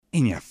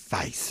In your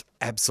face.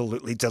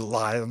 Absolutely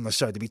delighted on the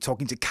show to be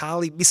talking to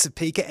Karlee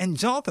Misipeka and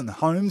Jonathan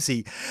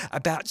Homsey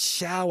about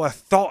Shower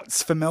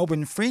Thots for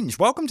Melbourne Fringe.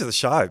 Welcome to the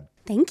show.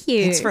 Thank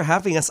you. Thanks for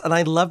having us. And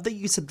I love that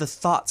you said the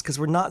thoughts, because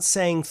we're not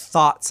saying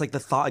thoughts like the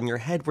thought in your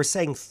head. We're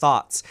saying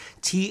thoughts,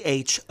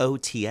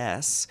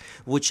 THOTS,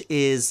 which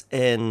is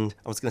an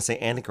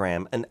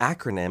anagram, an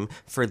acronym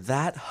for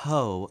that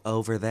hoe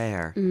over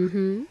there.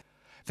 Mm-hmm.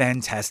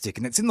 Fantastic.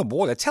 And it's in the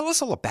water. Tell us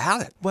all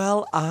about it.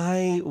 Well,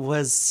 I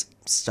was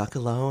stuck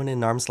alone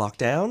in arms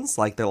lockdowns,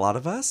 like a lot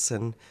of us,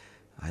 and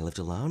I lived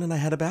alone and I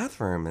had a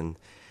bathroom, and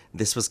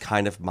this was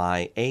kind of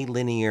my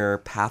linear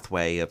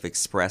pathway of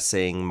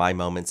expressing my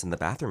moments in the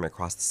bathroom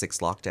across the 6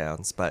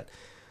 lockdowns. But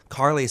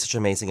Karlee is such an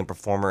amazing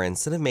performer.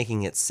 Instead of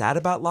making it sad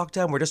about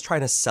lockdown, we're just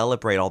trying to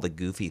celebrate all the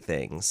goofy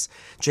things.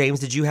 James,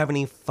 did you have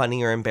any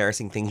funny or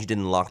embarrassing things you did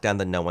in lockdown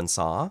that no one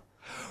saw?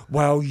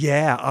 Well,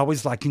 yeah, I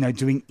was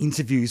doing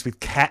interviews with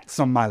cats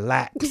on my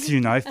laps,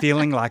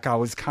 feeling like I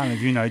was kind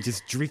of,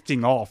 just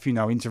drifting off,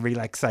 into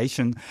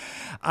relaxation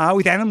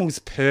with animals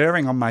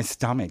purring on my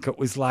stomach. It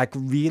was like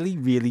really,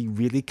 really,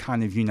 really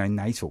kind of,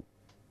 natal.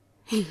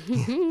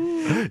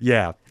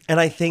 Yeah. And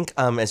I think,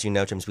 as you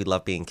know, James, we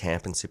love being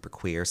camp and super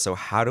queer. So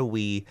how do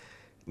we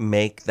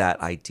make that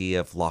idea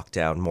of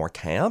lockdown more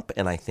camp?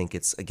 And I think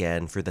it's,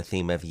 again, for the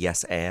theme of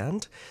yes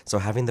and. So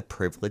having the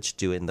privilege to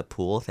do it in the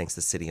pool, thanks to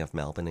the City of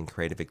Melbourne and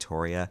Creative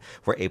Victoria,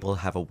 we're able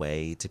to have a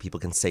way to people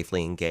can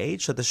safely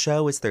engage. So the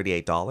show is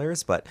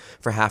 $38, but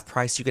for half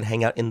price, you can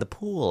hang out in the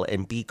pool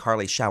and be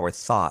Karlee Shower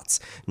Thots.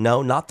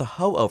 No, not the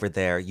hoe over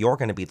there. You're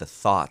going to be the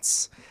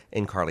thoughts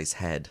in Karlee's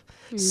head.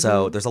 Mm-hmm.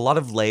 So there's a lot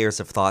of layers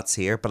of thoughts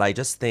here, but I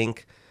just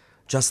think,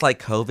 just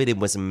like COVID, it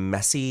was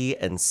messy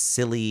and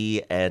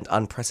silly and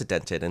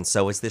unprecedented, and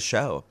so is this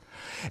show.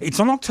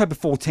 It's on October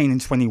 14 and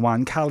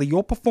 21. Karlee,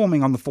 you're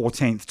performing on the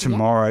 14th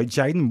tomorrow. Yep.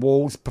 Jayden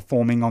Wall's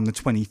performing on the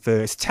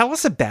 21st. Tell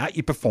us about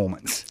your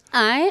performance.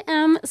 I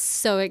am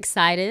so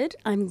excited.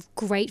 I'm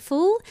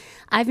grateful.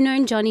 I've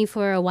known Johnny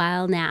for a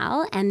while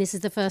now, and this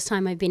is the first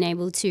time I've been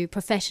able to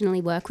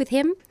professionally work with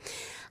him.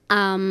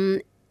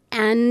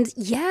 And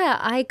yeah,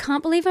 I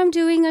can't believe I'm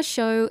doing a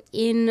show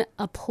in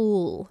a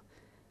pool.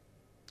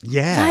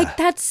 Yeah. Like,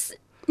 that's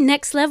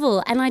next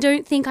level. And I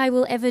don't think I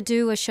will ever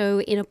do a show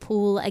in a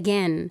pool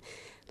again.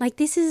 Like,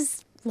 this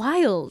is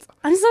wild.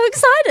 I'm so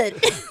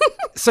excited.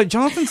 So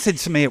Jonathan said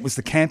to me it was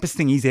the campest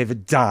thing he's ever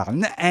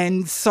done.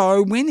 And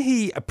so when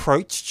he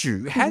approached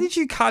you, how did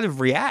you kind of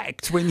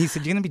react when he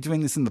said you're going to be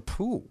doing this in the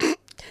pool?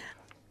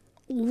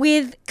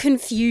 With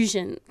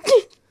confusion.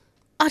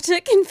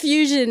 Utter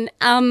confusion.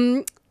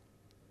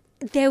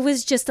 There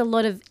was just a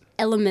lot of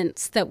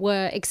elements that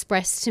were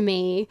expressed to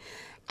me,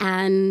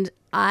 and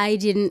I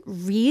didn't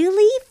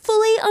really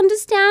fully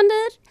understand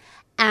it.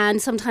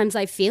 And sometimes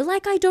I feel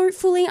like I don't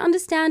fully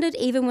understand it,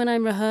 even when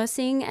I'm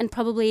rehearsing, and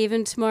probably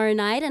even tomorrow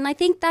night. And I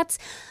think that's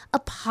a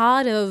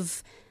part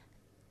of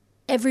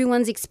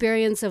everyone's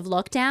experience of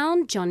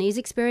lockdown, Johnny's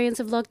experience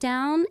of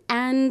lockdown.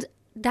 And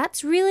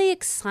that's really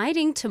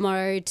exciting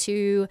tomorrow,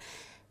 to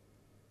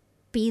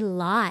be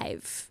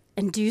live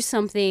and do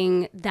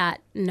something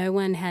that no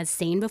one has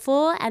seen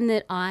before and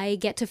that I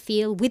get to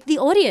feel with the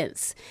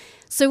audience.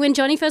 So when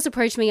Johnny first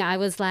approached me, I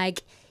was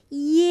like,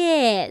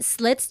 yes,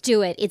 let's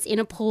do it. It's in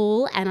a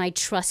pool and I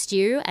trust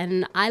you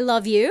and I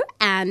love you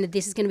and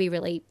this is going to be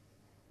really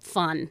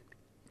fun.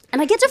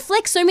 And I get to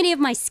flex so many of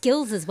my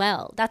skills as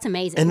well. That's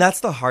amazing. And that's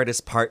the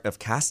hardest part of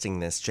casting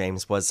this,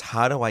 James, was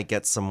how do I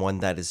get someone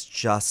that is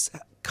just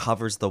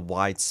covers the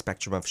wide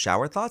spectrum of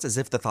shower thoughts, as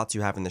if the thoughts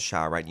you have in the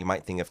shower, right? You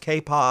might think of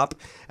K-pop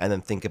and then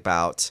think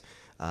about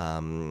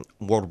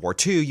World War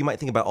II. You might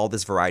think about all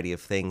this variety of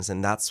things,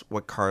 and that's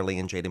what Karlee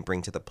and Jayden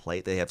bring to the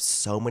plate. They have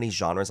so many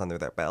genres under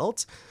their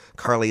belt.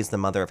 Karlee is the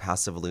mother of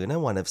House of Luna,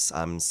 one of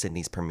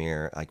Sydney's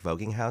premier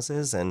voguing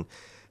houses, and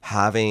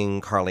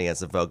having Karlee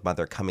as a Vogue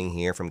mother coming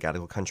here from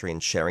Gadigal country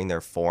and sharing their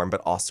form, but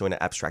also in an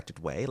abstracted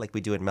way like we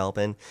do in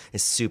Melbourne,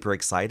 is super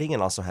exciting.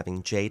 And also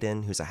having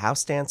Jayden, who's a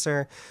house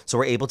dancer. So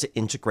we're able to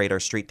integrate our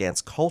street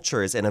dance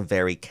cultures in a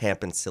very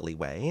camp and silly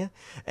way.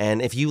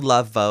 And if you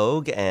love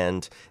Vogue,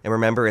 and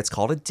remember, it's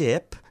called a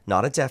dip,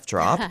 not a death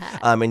drop,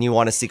 and you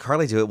want to see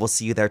Karlee do it, we'll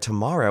see you there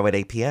tomorrow at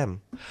 8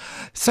 p.m.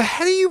 So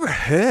how do you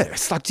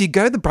rehearse? Like, do you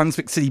go to the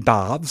Brunswick City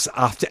Baths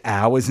after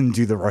hours and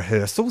do the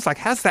rehearsals? Like,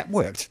 how's that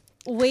worked?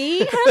 We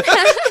have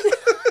had...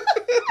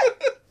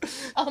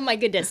 Oh, my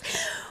goodness.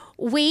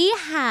 We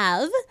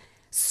have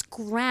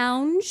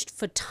scrounged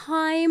for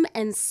time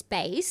and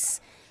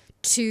space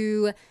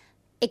to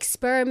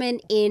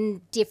experiment in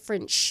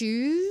different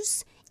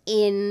shoes,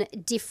 in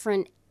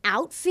different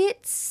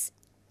outfits,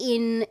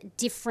 in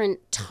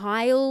different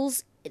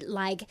tiles,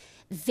 like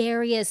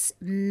various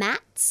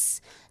mats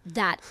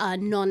that are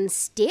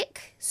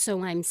non-stick,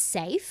 so I'm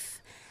safe.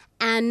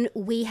 And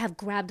we have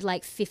grabbed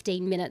like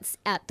 15 minutes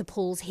at the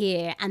pools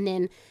here and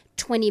then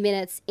 20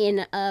 minutes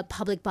in a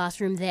public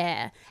bathroom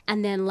there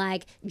and then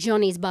like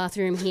Johnny's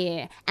bathroom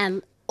here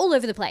and all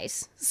over the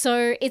place.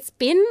 So it's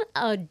been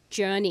a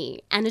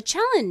journey and a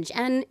challenge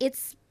and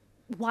it's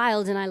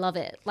wild and I love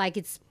it. Like,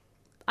 it's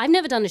I've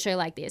never done a show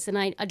like this, and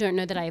I don't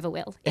know that I ever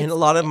will. And a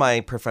lot of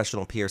my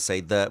professional peers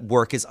say the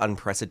work is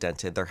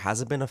unprecedented. There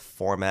hasn't been a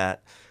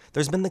format.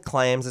 There's been the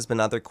claims, there's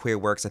been other queer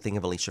works. I think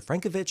of Alicia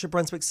Frankovich at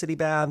Brunswick City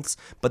Baths,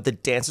 but the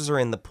dancers are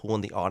in the pool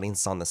and the audience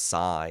is on the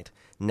side.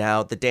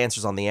 Now, the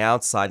dancers on the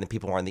outside and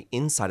people are on the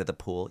inside of the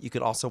pool. You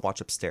could also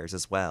watch upstairs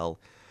as well.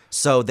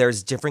 So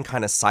there's different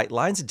kind of sight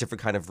lines and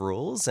different kind of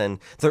rules, and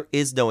there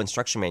is no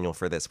instruction manual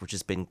for this, which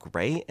has been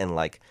great and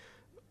like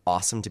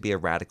awesome to be a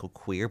radical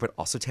queer, but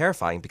also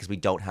terrifying because we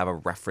don't have a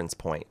reference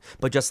point.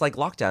 But just like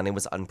lockdown, it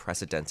was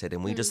unprecedented,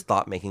 and we just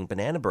thought making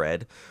banana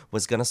bread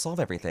was going to solve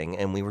everything,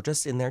 and we were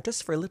just in there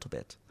just for a little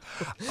bit.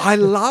 I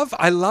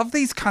love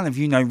these kind of,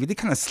 really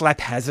kind of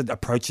haphazard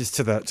approaches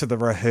to the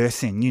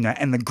rehearsing,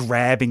 and the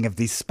grabbing of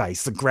this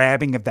space, the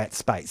grabbing of that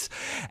space.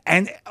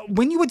 And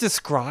when you were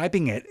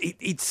describing it,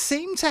 it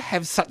seemed to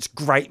have such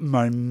great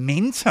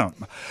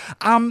momentum.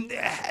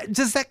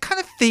 Does that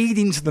kind of feed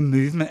into the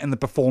movement and the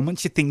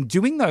performance, you think,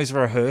 doing those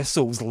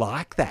rehearsals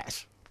like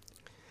that?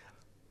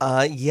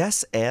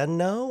 Yes and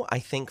no. I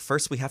think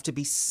first we have to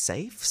be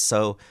safe.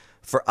 So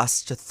for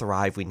us to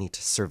thrive, we need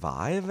to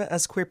survive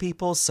as queer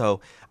people.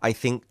 So I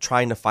think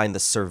trying to find the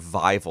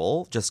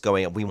survival, just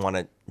going, we want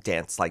to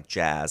dance like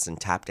jazz and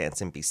tap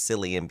dance and be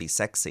silly and be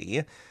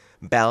sexy,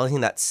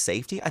 balancing that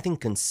safety. I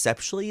think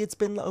conceptually it's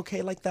been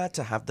okay like that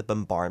to have the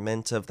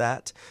bombardment of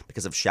that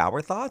because of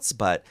Shower Thots,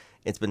 but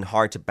it's been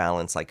hard to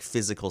balance like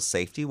physical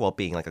safety while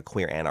being like a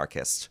queer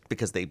anarchist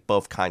because they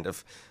both kind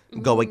of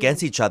go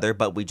against each other,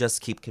 but we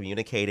just keep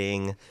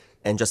communicating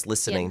and just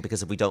listening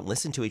because if we don't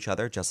listen to each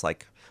other, just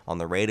like on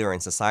the radio or in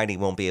society,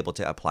 we won't be able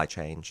to apply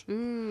change.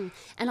 And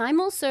I'm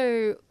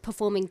also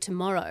performing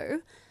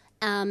tomorrow.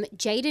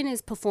 Jayden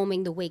is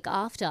performing the week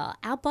after.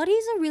 Our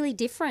bodies are really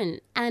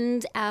different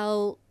and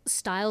our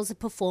styles of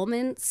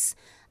performance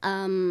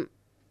are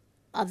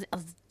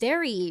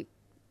very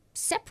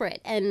separate,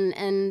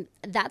 and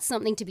that's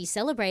something to be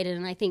celebrated.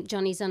 And I think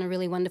Johnny's done a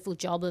really wonderful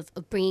job of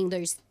bringing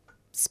those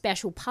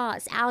special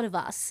parts out of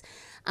us.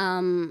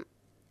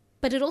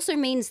 But it also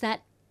means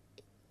that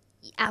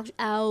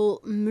our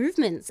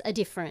movements are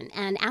different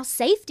and our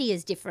safety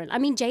is different. I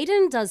mean,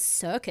 Jayden does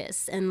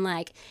circus and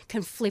like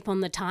can flip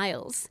on the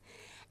tiles.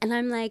 And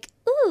I'm like,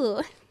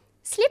 ooh,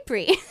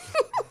 slippery.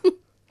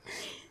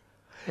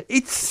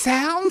 It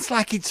sounds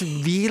like it's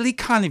really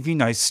kind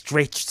of,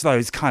 stretched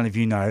those kind of,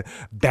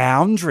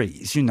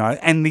 boundaries,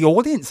 and the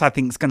audience, I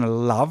think, is going to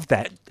love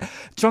that.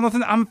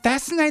 Jonathan, I'm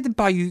fascinated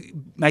by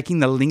you making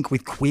the link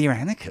with queer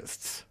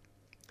anarchists.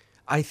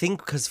 I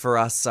think because for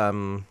us,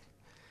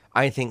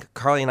 I think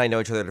Karlee and I know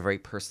each other in a very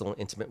personal,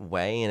 intimate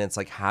way, and it's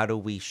like, how do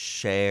we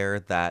share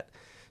that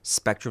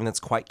spectrum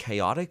that's quite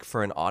chaotic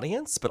for an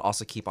audience, but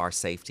also keep our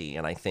safety?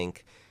 And I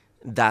think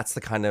that's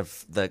the kind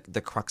of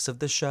the crux of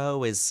the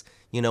show is,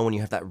 when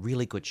you have that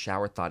really good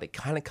shower thought, it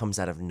kind of comes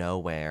out of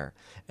nowhere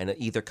and it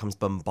either comes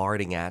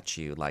bombarding at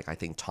you. Like I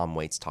think Tom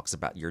Waits talks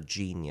about your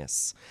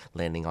genius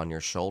landing on your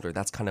shoulder.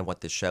 That's kind of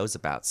what this show's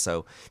about.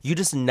 So you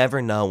just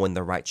never know when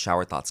the right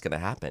shower thought's going to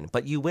happen,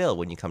 but you will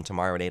when you come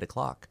tomorrow at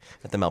 8:00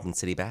 at the Melbourne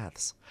City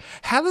Baths.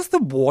 How does the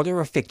water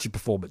affect your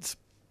performance?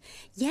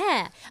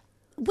 Yeah.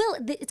 Well,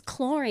 it's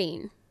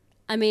chlorine.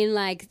 I mean,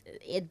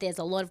 there's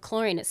a lot of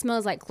chlorine. It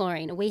smells like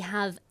chlorine. We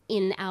have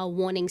in our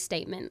warning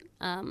statement,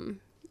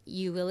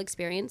 you will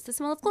experience the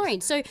smell of chlorine.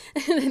 So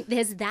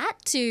there's that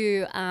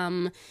too,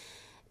 that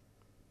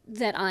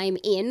I'm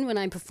in when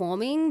I'm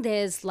performing.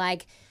 There's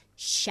like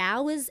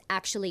showers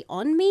actually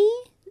on me.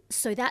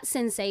 So that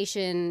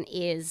sensation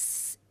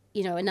is,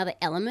 another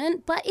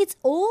element. But it's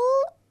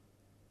all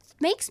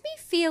makes me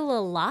feel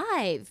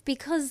alive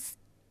because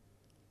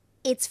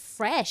it's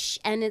fresh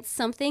and it's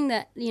something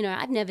that,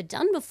 I've never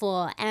done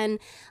before. And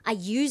I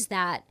use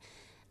that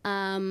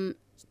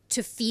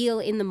to feel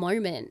in the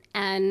moment.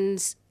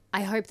 And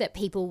I hope that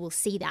people will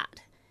see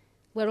that.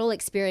 We're all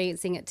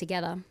experiencing it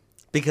together.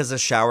 Because a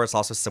shower is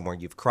also somewhere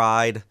you've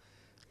cried.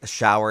 A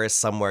shower is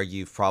somewhere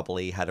you've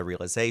probably had a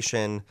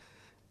realization.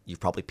 You've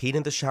probably peed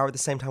in the shower at the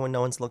same time when no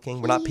one's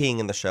looking. We're not peeing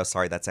in the show.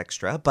 Sorry, that's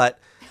extra. But,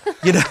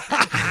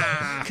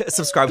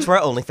 subscribe to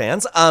our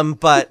OnlyFans.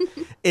 But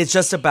it's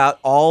just about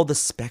all the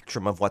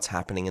spectrum of what's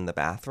happening in the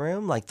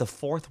bathroom. Like the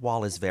fourth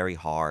wall is very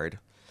hard.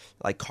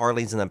 Like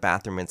Karlee's in the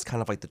bathroom. It's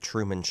kind of like the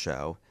Truman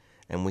Show.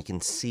 And we can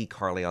see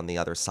Karlee on the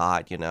other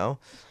side,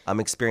 I'm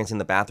experiencing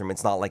the bathroom.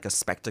 It's not like a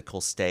spectacle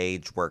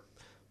stage where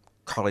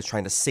Karlee's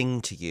trying to sing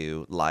to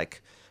you,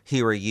 like,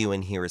 here are you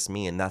and here is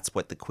me. And that's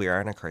what the queer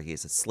anarchy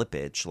is, it's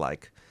slippage.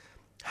 Like,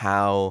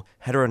 how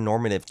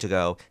heteronormative to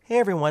go, hey,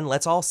 everyone,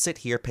 let's all sit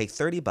here, pay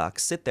 $30,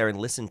 sit there and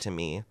listen to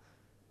me,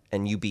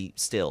 and you be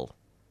still.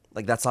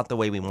 Like, that's not the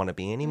way we want to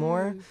be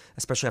anymore,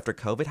 especially after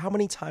COVID. How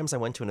many times I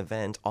went to an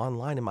event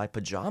online in my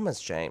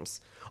pajamas, James?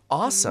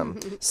 Awesome.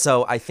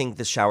 So I think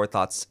the Shower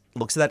Thots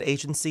looks at that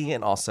agency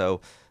and also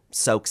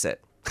soaks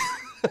it.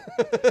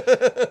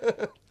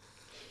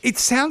 It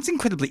sounds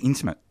incredibly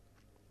intimate.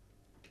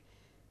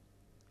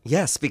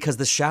 Yes, because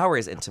the shower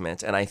is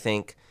intimate. And I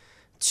think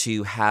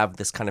to have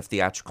this kind of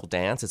theatrical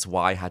dance. It's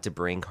why I had to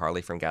bring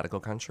Karlee from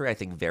Gadigal Country. I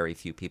think very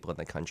few people in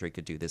the country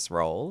could do this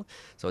role.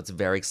 So it's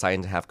very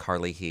exciting to have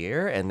Karlee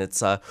here. And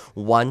it's a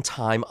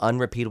one-time,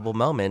 unrepeatable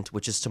moment,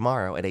 which is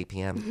tomorrow at 8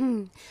 p.m.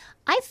 Mm-hmm.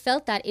 I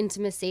felt that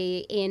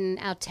intimacy in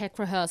our tech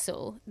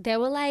rehearsal. There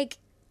were like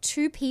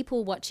 2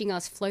 people watching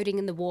us floating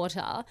in the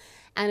water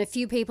and a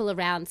few people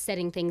around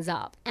setting things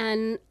up.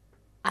 And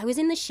I was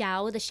in the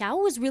shower. The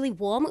shower was really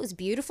warm. It was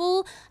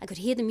beautiful. I could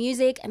hear the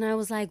music and I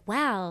was like,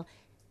 wow,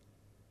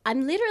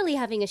 I'm literally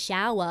having a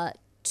shower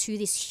to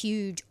this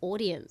huge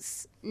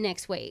audience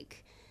next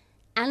week.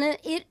 And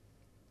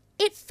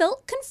it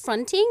felt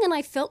confronting and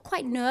I felt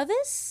quite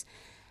nervous.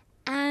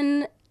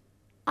 And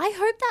I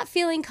hope that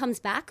feeling comes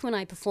back when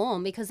I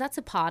perform because that's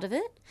a part of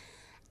it.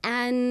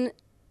 And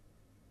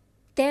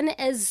then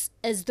as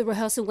the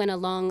rehearsal went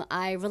along,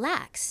 I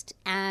relaxed.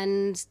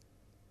 And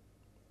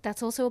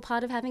that's also a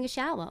part of having a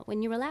shower,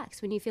 when you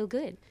relax, when you feel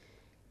good.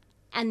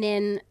 And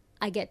then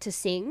I get to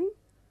sing,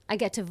 I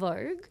get to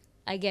vogue,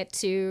 I get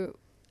to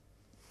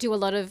do a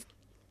lot of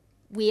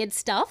weird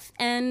stuff,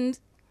 and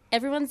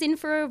everyone's in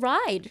for a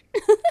ride.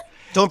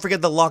 Don't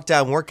forget the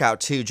lockdown workout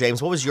too, James.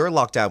 What was your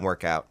lockdown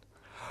workout?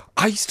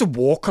 I used to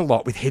walk a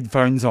lot with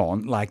headphones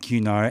on,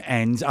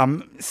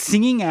 and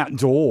singing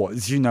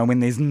outdoors, when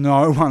there's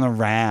no one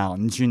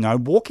around,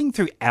 walking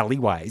through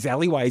alleyways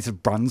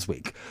of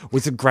Brunswick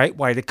was a great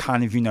way to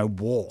kind of,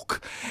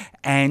 walk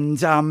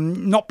and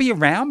not be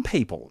around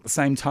people at the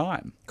same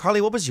time.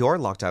 Karlee, what was your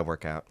lockdown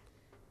workout?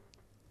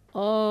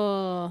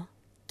 Oh,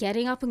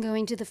 getting up and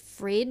going to the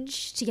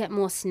fridge to get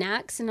more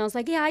snacks. And I was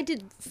like, yeah, I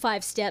did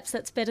 5 steps.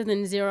 That's better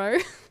than 0.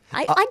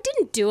 I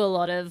didn't do a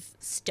lot of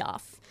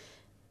stuff.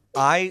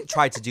 I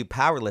tried to do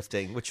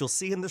powerlifting, which you'll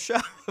see in the show.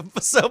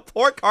 So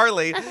poor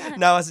Karlee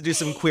now has to do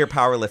some queer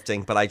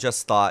powerlifting. But I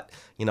just thought,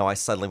 I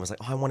suddenly was like,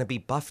 oh, I want to be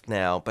buffed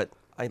now. But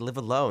I live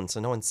alone, so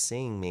no one's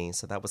seeing me.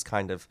 So that was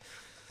kind of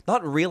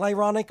not real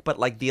ironic, but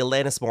like the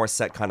Alanis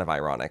Morissette kind of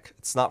ironic.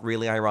 It's not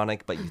really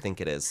ironic, but you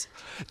think it is.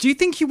 Do you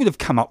think you would have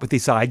come up with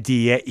this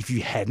idea if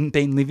you hadn't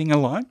been living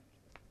alone?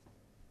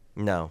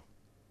 No.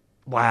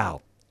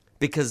 Wow.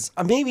 Because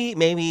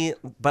maybe,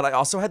 but I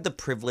also had the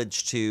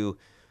privilege to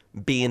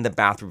be in the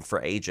bathroom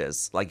for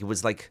ages. Like, it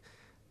was like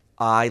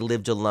I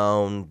lived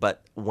alone,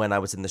 but when I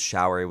was in the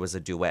shower, it was a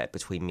duet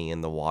between me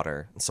and the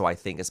water. So I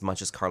think as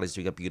much as Karlee's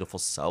doing a beautiful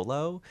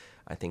solo,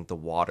 I think the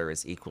water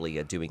is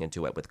equally doing a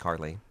duet with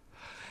Karlee.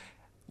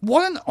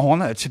 What an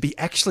honour to be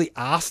actually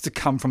asked to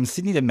come from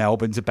Sydney to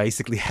Melbourne to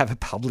basically have a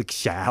public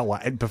shower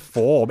and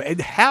perform. And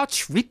how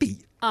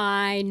trippy.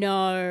 I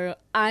know.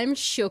 I'm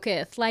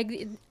shooketh.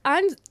 Like,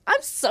 I'm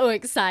so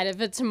excited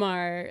for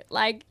tomorrow.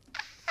 Like,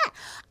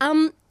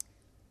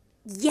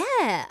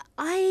 yeah,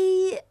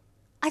 I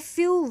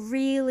feel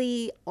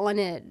really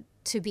honoured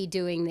to be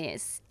doing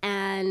this.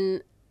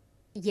 And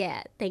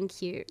yeah,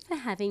 thank you for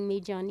having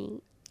me,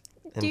 Johnny.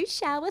 Do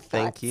Shower Thots.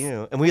 Thank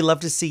you. And we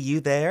love to see you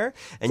there.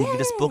 And you can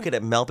just book it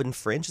at Melbourne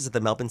Fringe. It's at the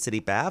Melbourne City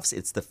Baths.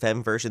 It's the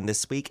femme version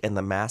this week and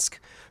the mask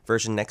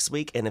version next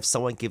week. And if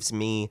someone gives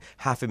me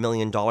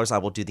 $500,000, I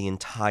will do the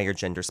entire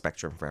gender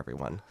spectrum for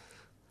everyone.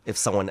 If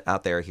someone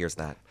out there hears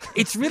that.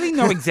 It's really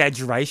no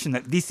exaggeration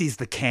that this is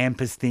the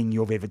campest thing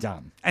you've ever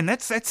done. And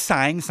that's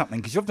saying something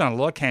because you've done a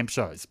lot of camp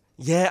shows.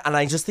 Yeah, and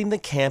I just think the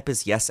camp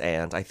is yes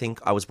and. I think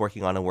I was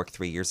working on a work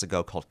 3 years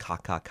ago called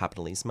Kaka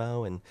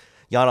Capitalismo, and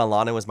Yana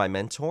Lana was my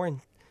mentor,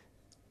 and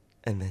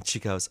then she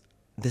goes,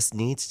 this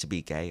needs to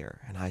be gayer.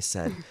 And I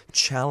said,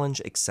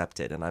 challenge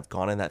accepted. And I've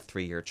gone in that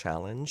 3-year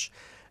challenge,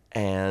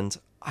 and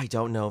I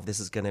don't know if this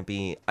is going to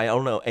be, I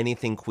don't know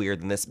anything queer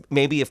than this.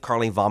 Maybe if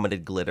Karlee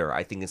vomited glitter,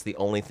 I think it's the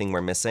only thing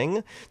we're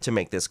missing to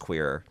make this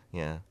queer.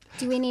 Yeah.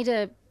 Do we need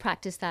to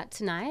practice that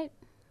tonight?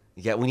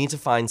 Yeah, we need to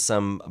find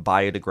some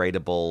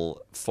biodegradable,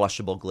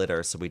 flushable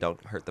glitter so we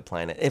don't hurt the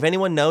planet. If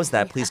anyone knows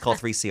that, please call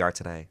 3CR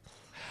today.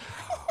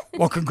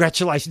 Well,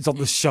 congratulations on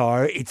the show.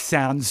 It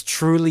sounds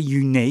truly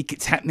unique.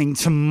 It's happening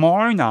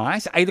tomorrow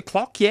night, 8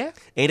 o'clock, yeah?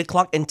 8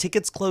 o'clock, and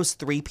tickets close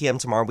 3 p.m.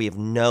 tomorrow. We have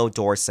no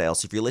door sale.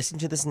 So if you're listening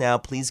to this now,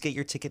 please get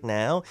your ticket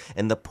now.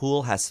 And the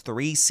pool has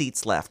 3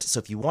 seats left. So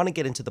if you want to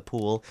get into the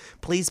pool,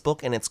 please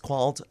book, and it's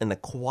called an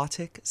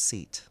aquatic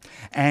seat.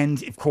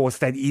 And, of course,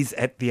 that is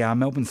at the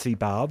Melbourne City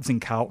Baths in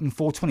Carlton,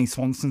 420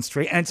 Swanston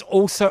Street. And it's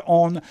also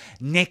on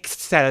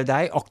next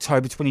Saturday,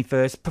 October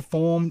 21st,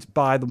 performed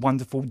by the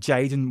wonderful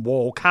Jayden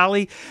Wall.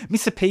 Karlee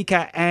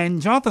Misipeka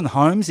and Jonathan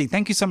Homsey,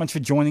 thank you so much for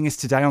joining us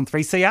today on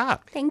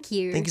 3CR. Thank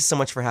you. Thank you so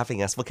much for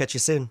having us. We'll catch you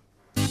soon.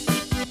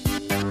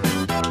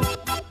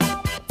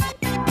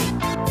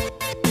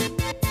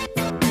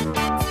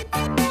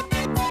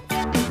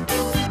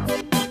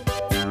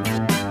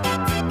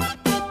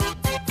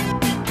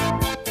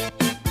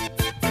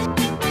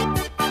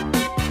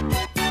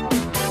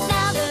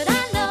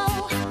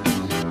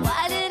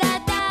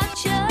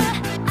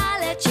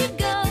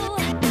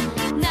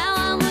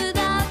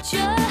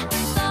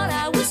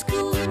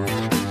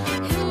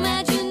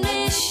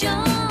 Imagination,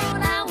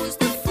 I was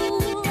the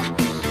fool,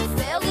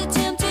 felt the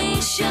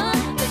temptation.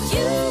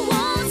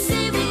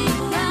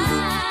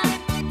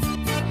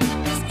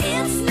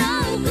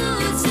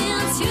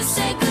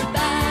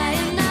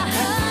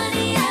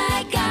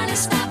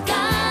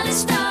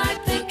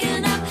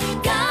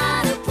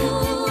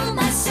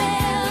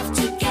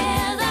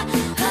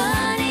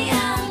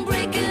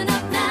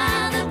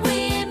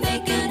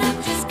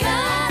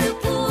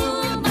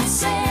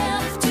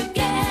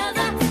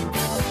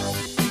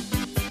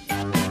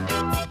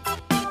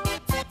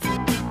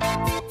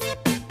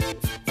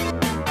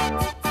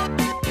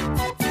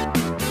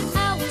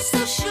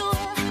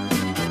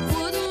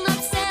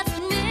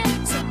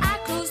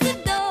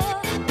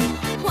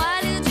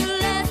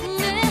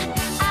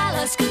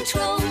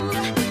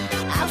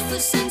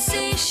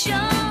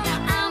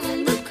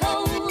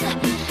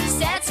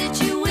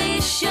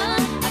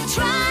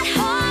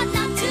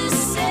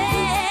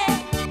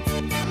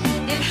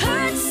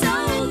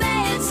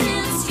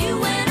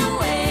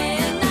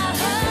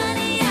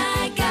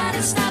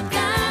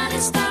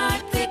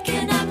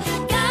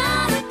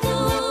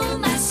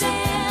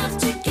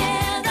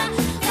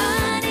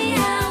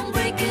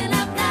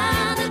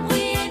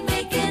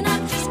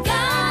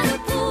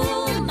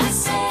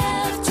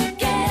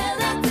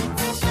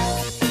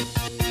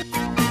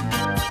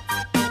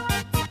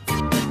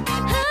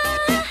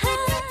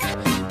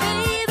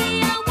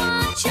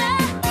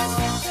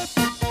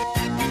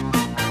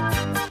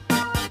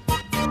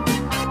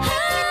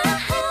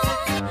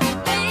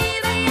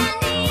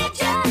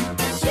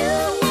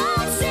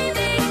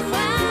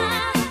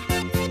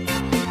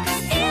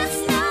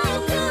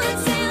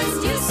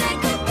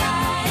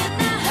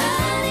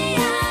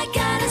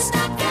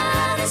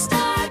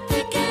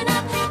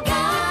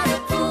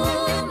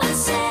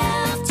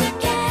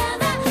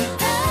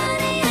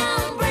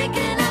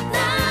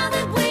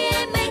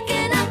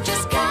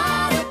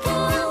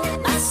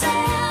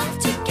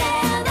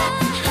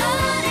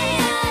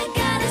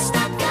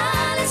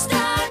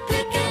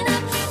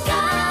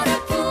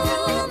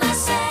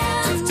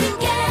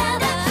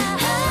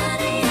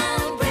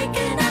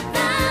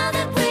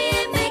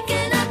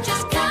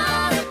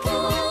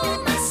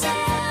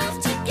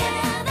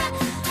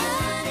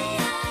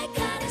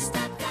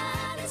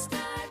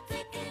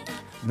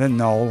 The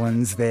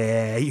Nolans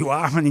there. You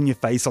are on In Your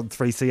Face on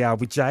 3CR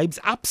with James.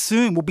 Up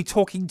soon, we'll be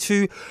talking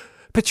to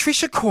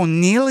Patricia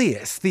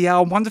Cornelius, the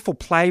wonderful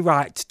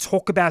playwright, to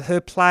talk about her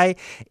play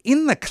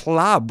In the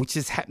Club, which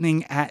is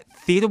happening at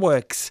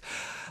TheatreWorks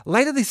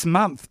later this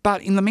month.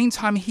 But in the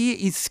meantime, here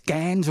is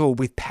Scandal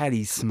with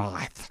Patti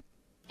Smythe.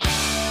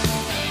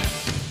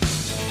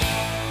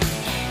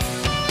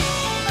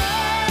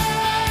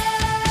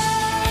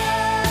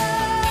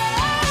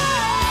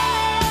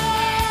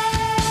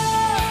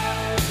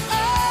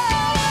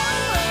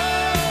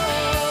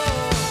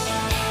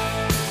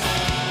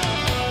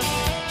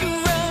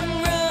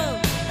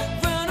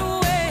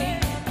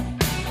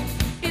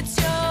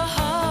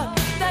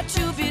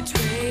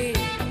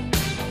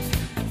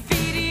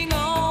 Feeding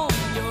on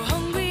your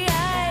hungry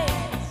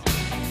eyes.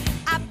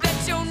 I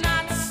bet you're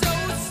not so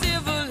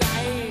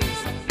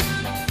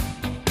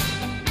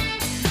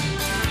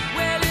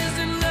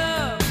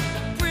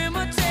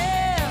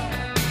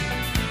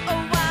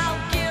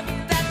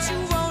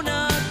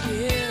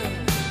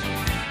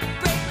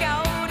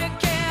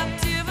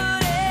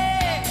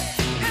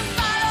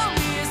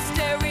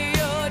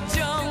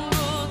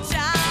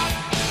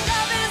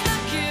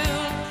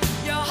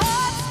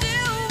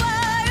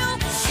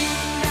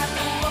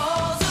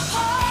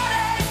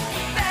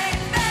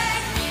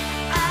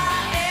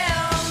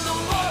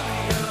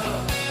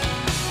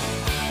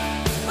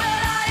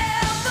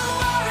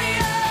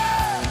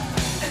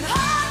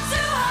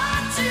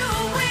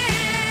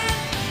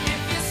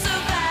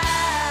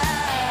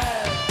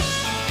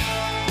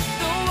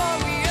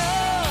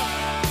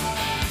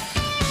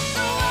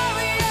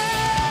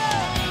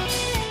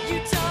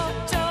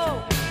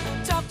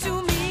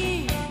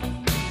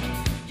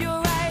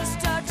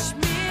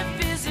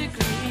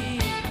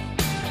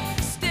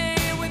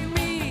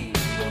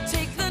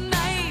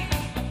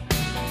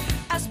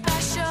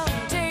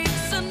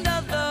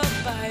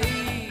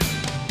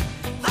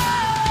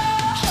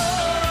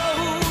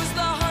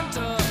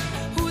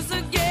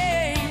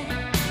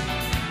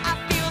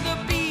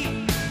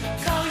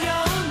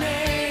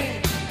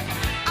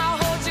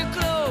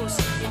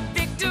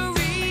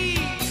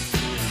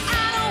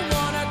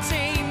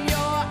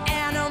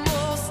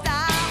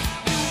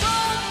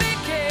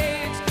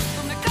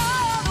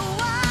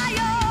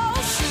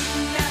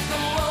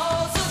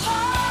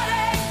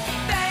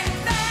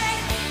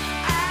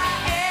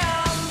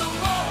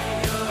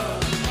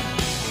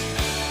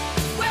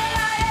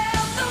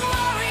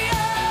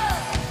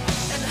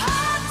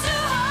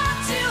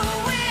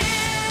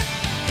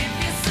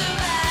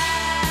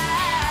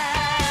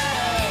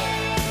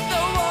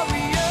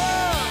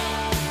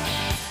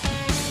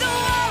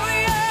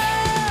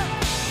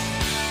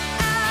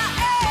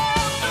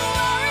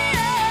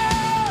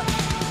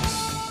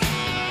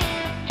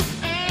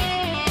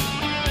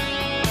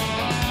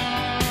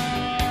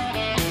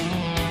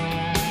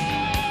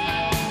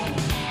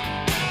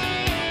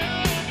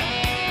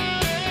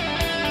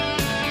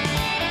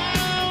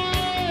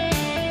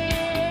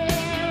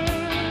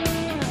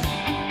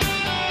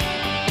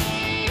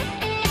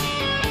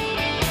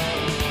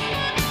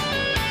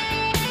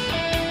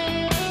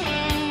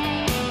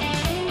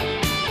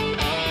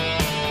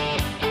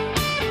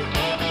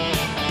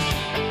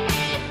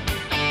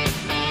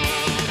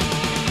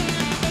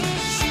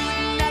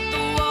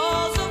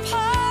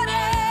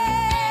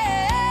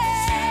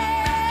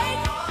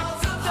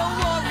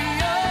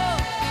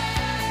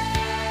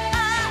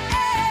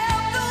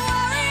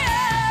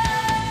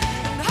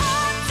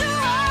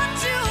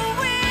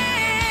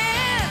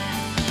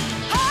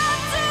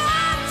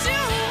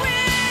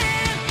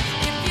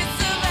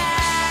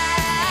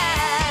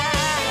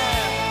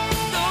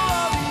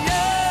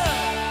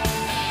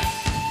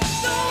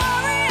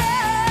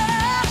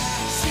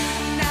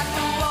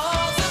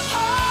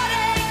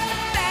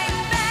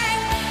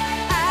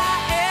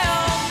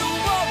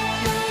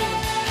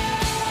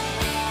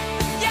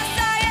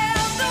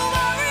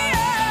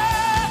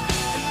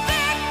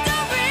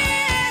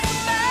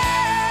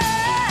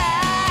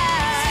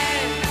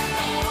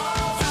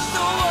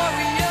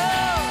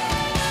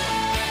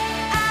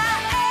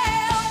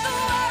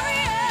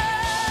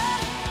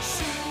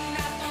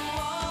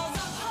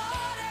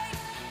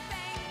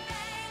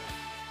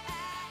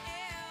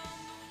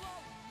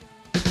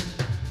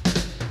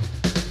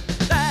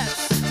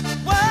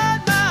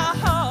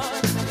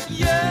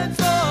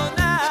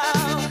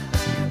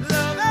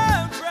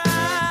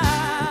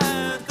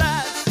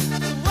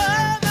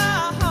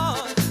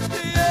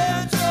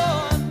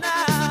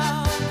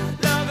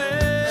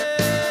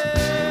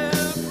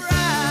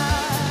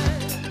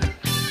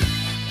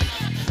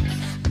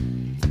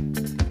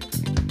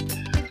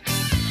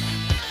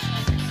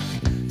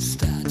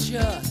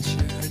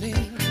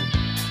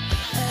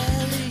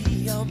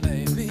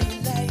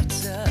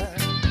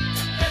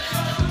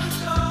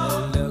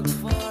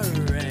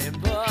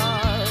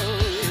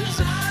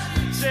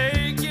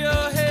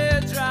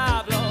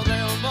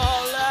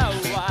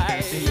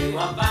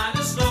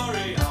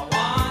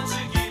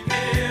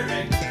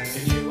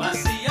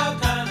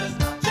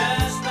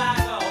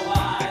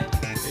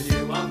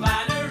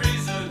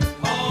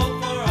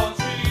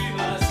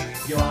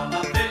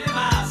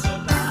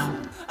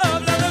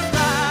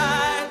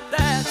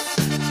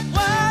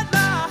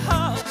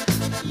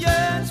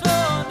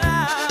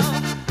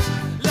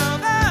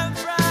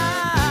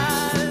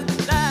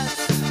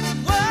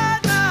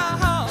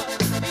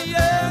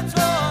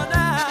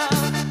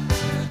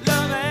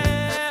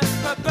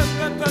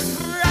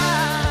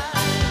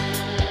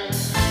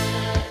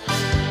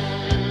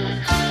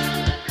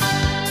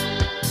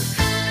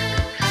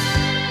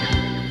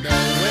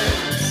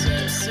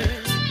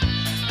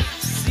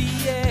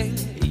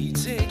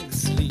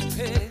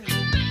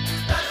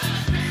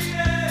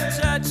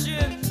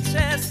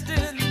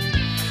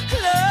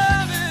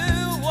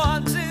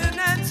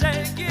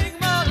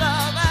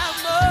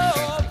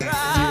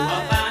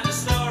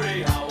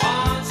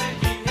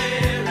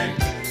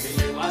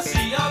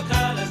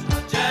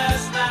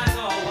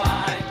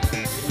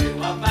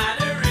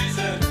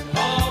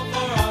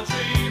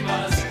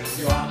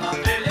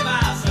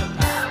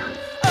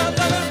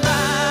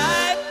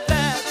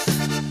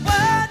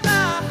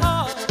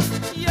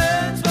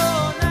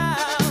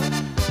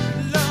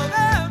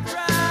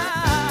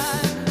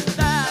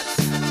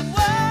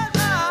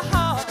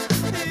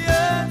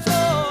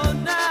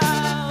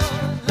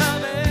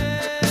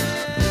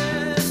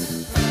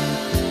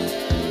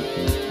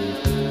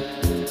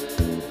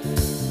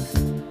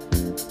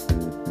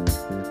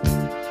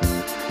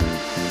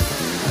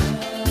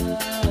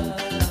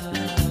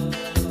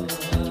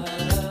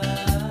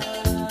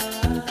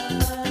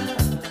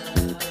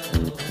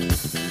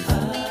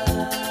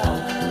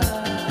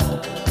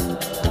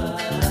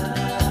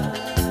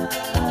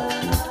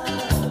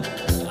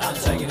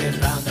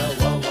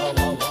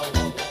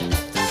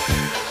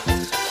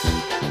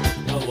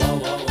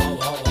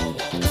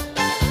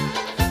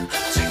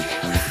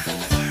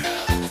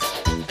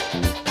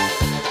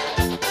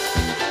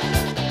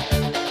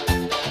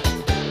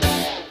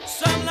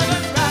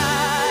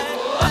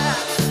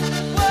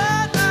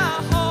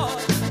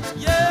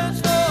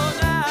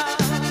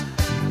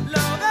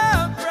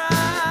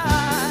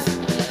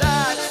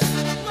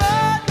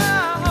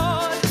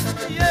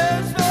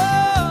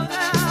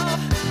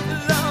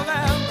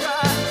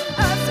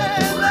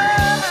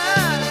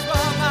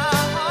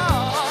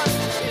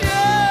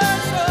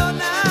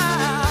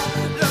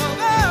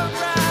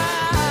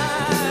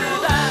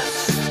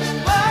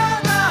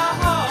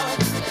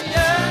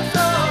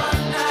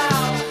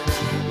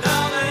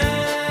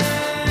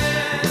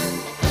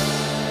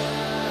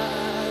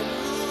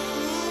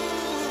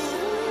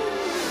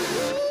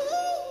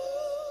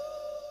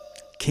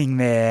King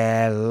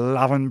there,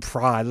 Love and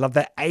Pride. Love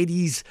that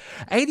 80s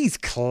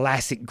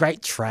classic,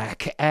 great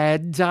track.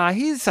 And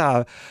here's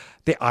the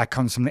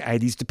icons from the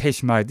 80s,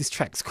 Depeche Mode. This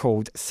track's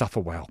called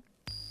Suffer Well.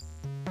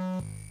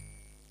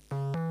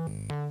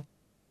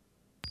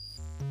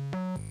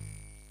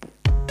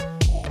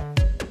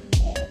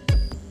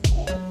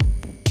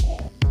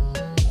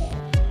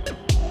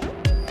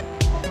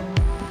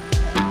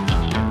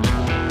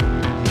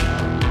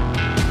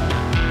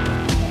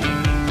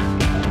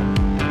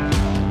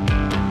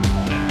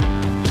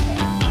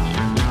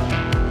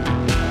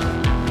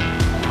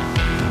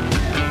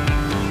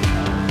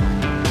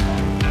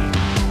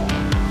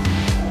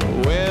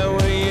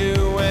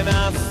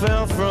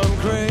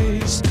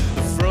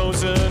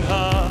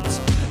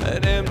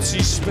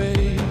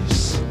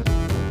 Space.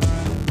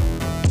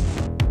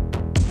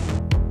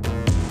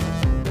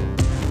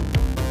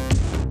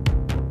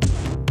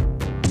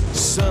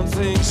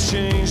 Something's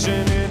changed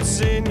and it's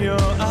in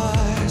your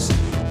eyes.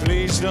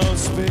 Please don't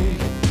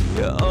speak,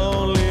 you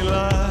only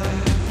lie.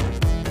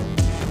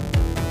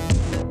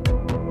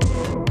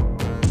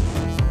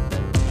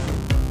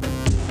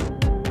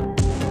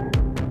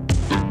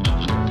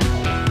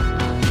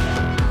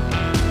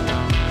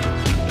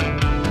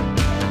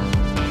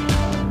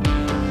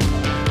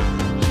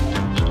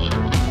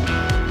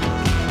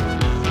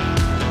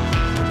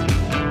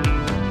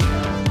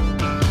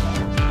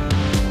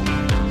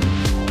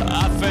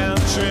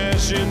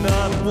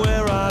 Not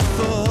where I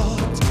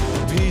thought.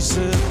 Peace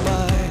of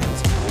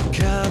mind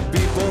can't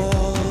be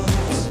bought.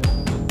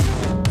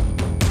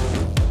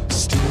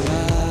 Still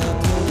I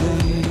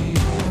believe.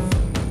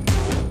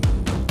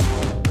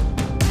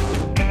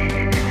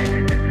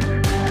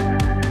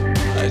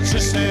 I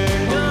just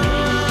hang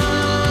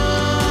on,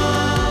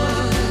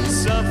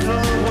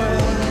 suffer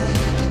well.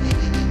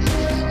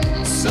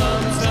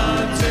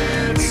 Sometimes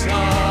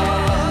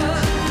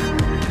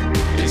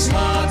it's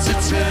hard to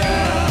tell.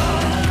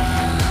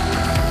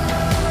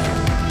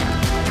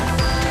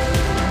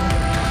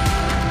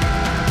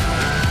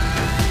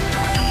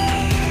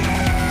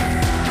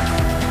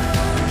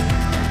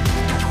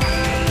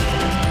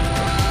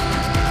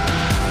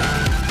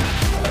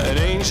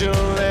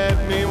 Angel led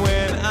me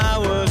when I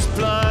was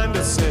blind.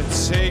 I said,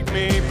 take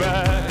me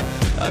back.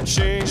 I've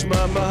changed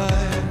my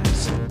mind.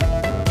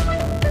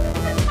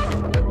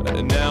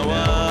 And now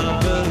I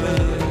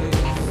believe.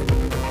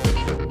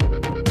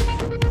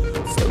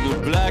 From the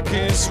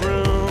blackest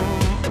room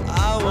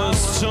I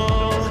was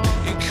torn.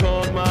 He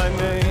called my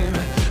name.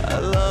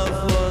 Our love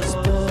was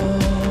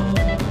born.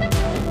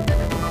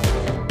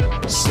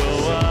 So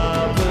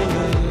I believe.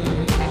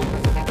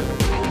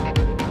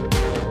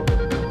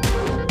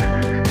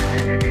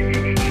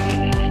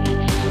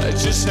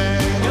 Just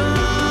hang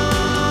on,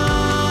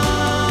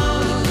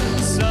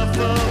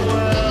 suffer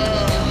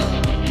well.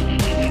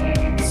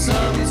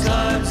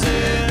 Sometimes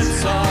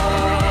it's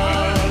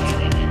hard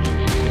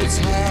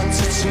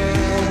to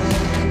tell.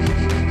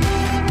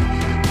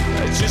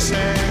 Just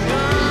hang on.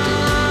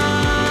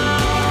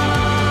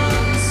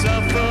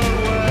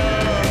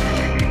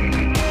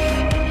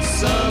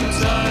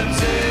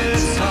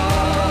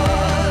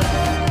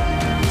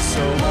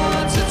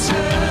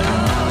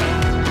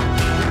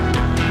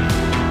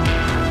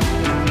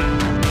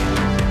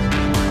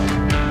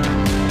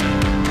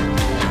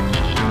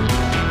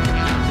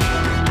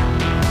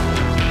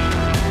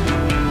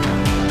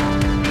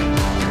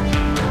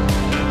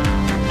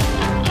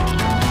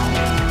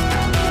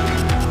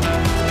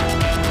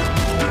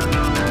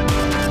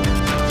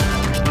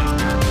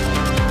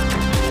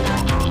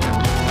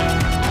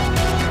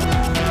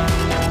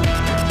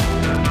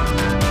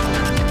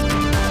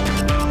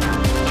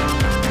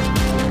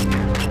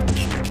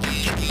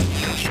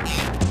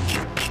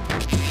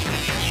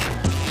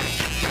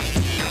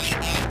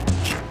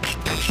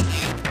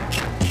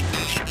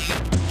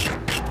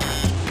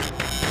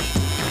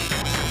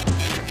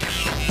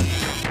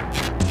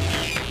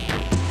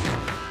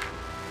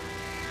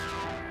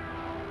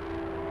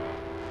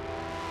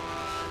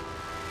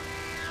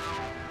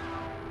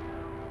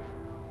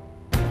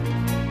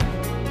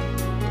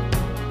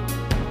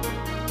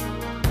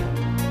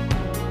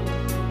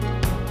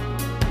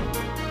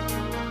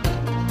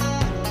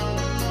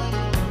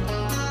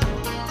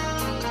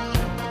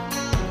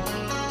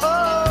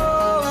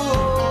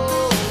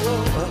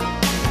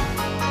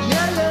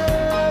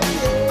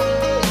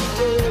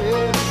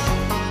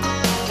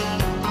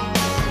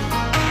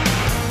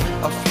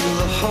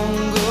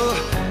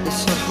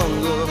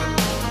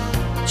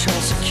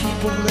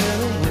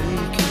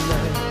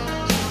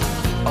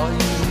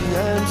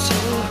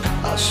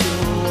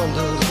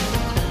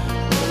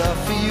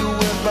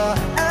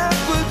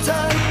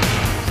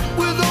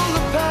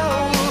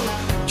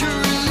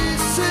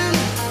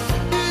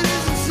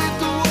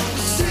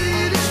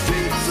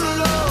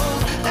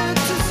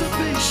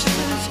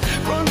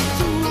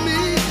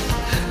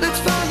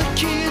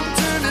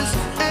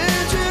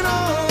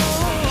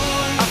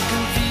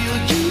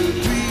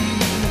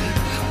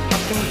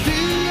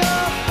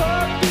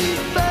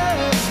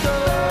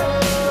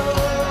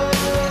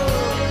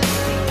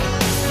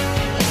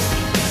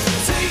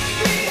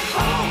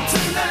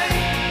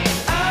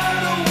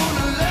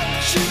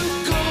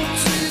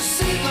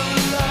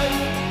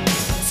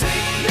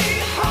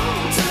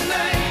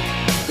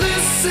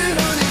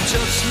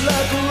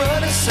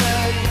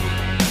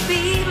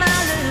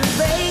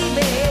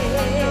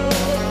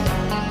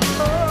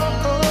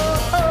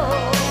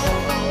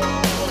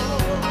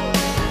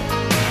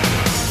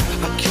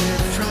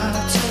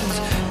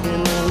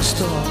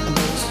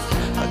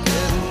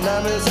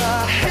 'cause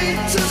I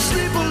hate to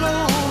sleep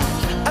alone.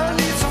 I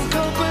need some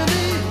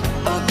company,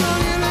 a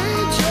guardian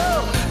angel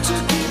to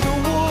keep me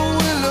warm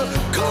when the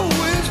cold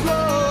winds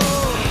blow.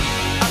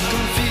 I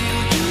can feel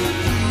you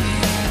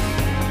breathe,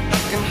 I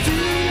can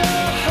feel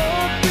your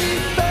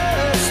heartbeat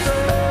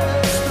faster.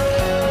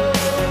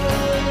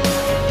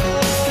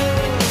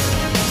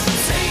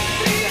 Take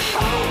me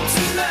home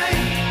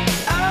tonight.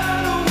 I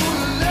don't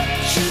wanna let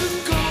you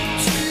go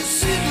till you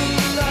see the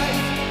light.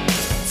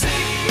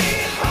 Take me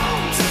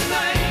home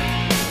tonight.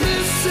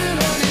 Listen,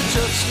 honey,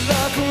 just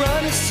like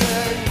Ronnie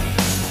sang.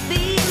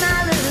 Be my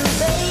little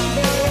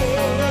baby.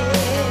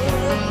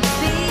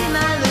 Be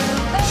my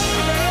little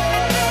baby.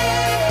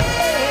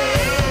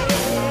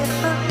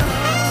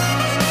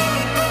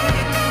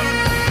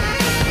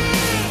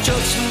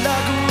 Just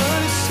like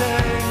Ronnie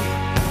sang.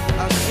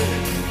 I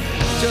said,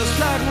 just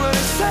like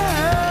Ronnie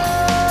sang.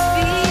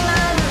 Be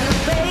my little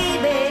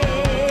baby.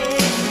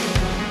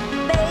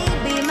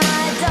 Baby,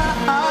 my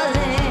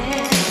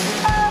darling.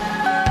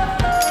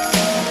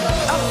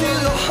 I feel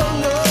the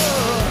hunger.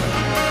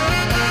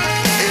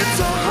 It's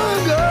a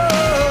hunger.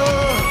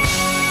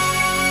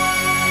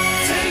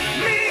 Take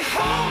me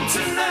home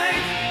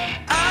tonight.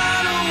 I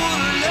don't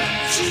wanna let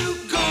you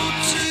go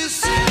till you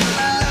see the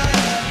light.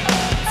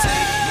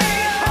 Take me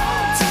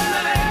home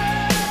tonight.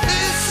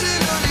 Listen,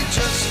 honey,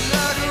 just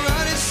like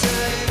Ronnie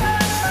said.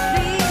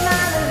 Be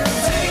my little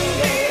Take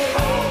me baby.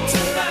 home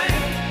tonight.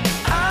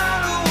 I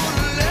don't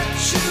wanna let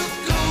you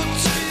go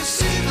till you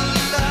see the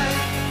light.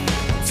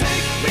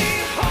 Take me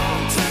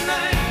home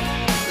tonight.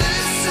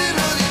 Listen,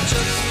 honey,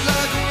 just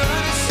like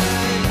Ronnie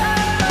said. Be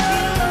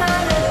my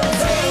little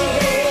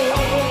baby.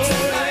 Home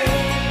tonight.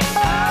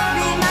 I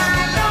Be don't my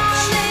wanna let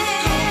you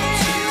go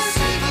till you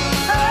see the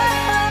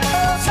light.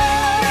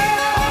 Take me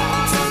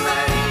home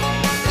tonight.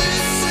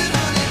 Listen,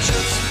 honey,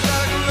 just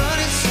like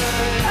Ronnie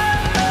said.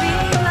 Be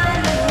my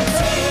little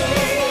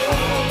baby.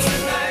 Home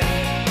tonight.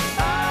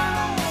 I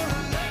don't wanna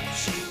let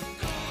you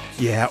go.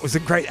 Yeah, it was a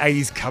great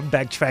 80s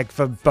comeback track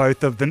for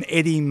both of them,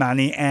 Eddie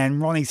Money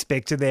and Ronnie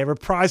Spector there,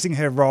 reprising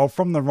her role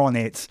from the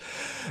Ronettes.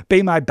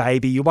 Be My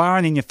Baby, you are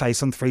on In Your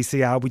Face on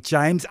 3CR with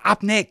James.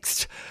 Up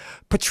next,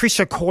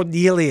 Patricia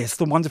Cornelius,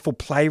 the wonderful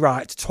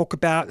playwright, to talk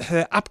about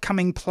her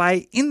upcoming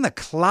play In the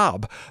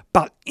Club.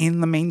 But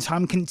in the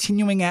meantime,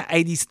 continuing our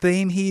 80s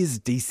theme, here's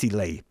DC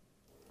Lee.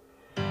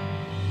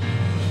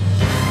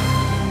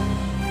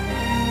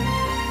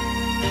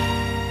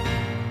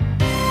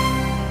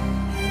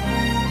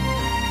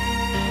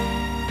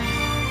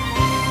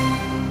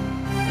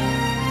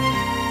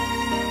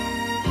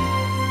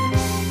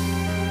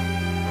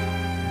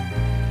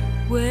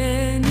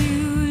 When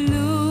you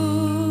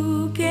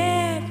look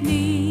at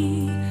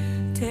me,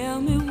 tell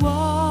me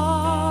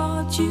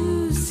what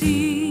you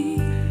see.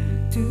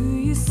 Do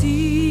you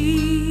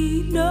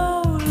see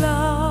no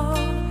love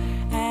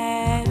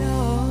at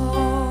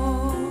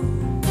all?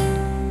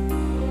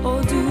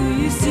 Or do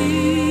you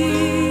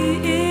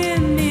see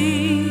in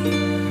me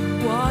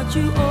what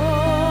you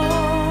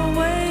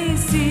always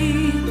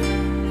see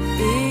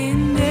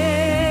in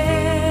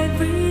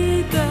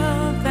every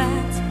girl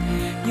that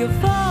you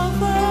fall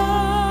for?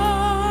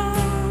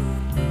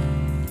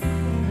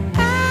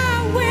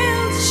 I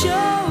will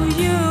show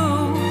you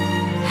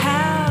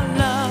how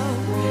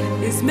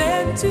love is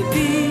meant to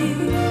be.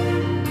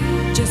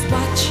 Just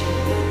watch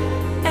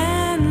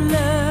and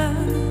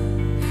learn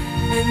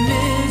and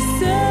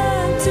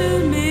listen to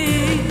me.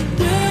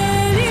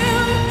 When you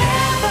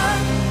ever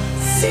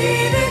see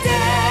the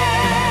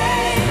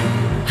day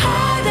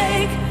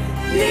heartache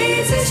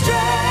leads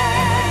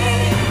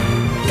astray,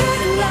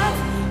 good love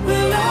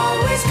will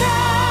always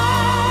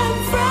come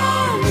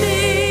from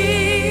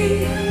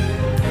me.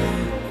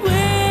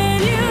 When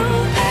you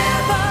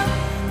ever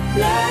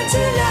learn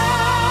to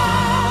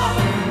love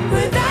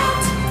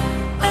without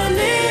a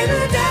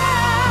little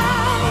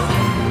doubt,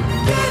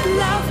 good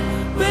love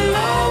will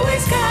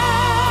always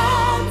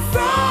come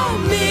from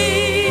me.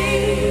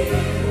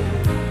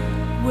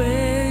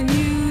 When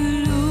you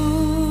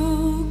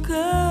look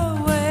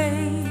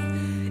away,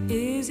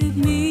 is it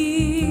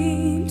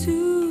mean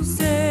to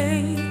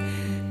say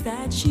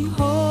that she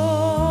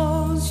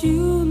holds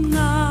you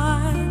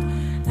night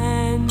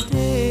and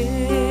day?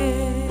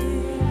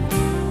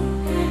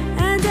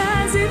 And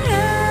does it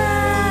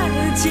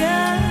hurt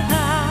your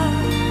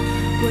heart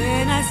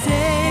when I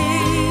say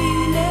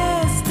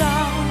let's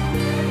start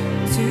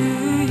to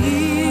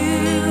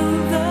heal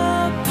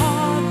the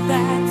part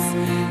that's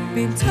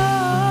been torn?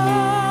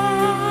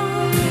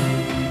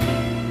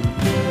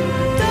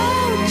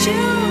 Don't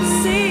you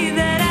see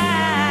that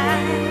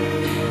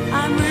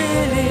I'm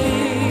really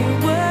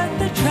worth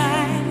the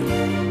try?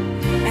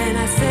 And I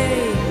say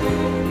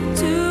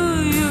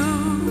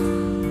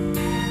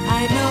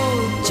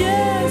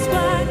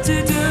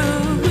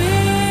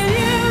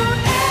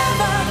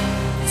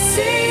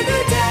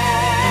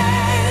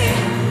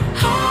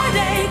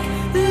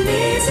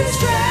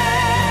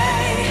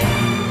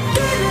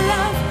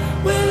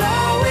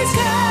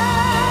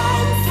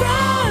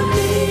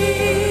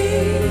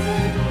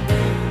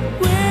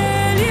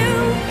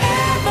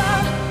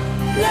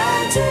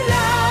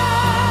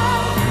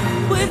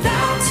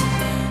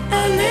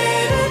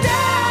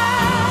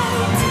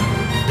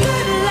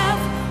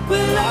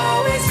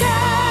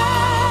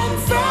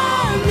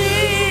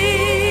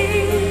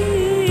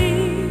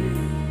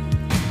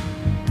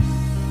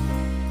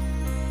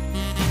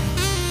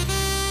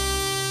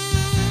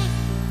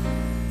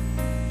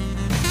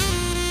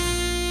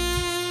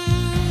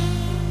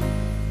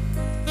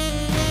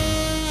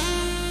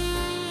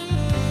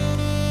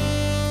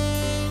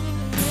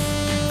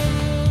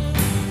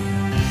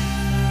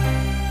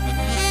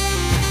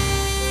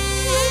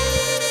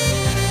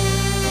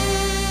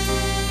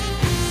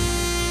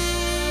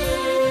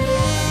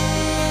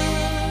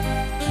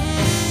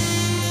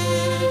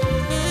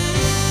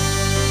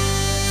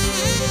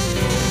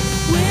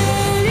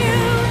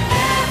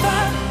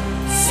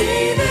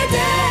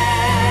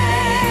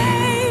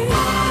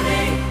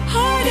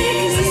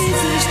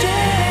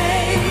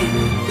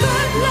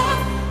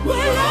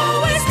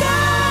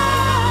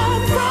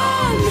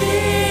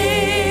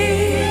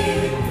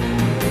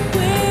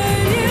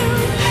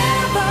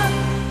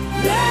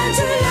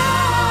learn to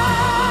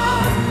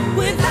love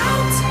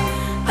without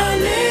a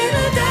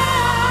little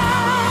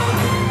doubt.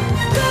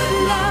 Good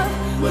love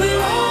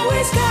will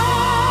always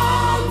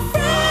come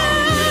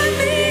from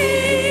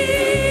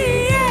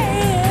me.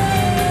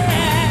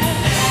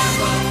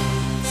 Never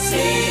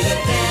see the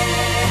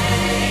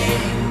day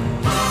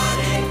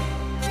heartache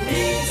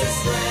leads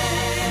astray.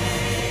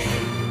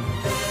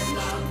 Good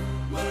love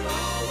will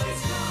always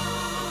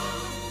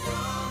come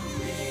from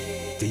me.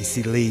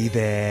 DC Lee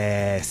there.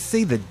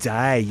 See the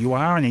day. You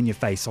are an In Your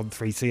Face on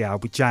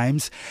 3CR with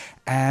James.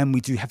 And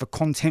we do have a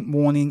content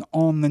warning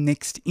on the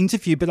next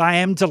interview, but I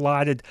am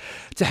delighted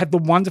to have the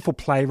wonderful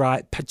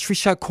playwright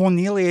Patricia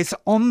Cornelius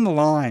on the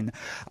line.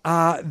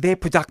 Their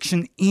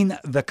production In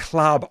the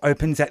Club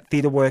opens at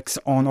Theatre Works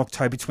on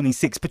October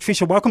 26th.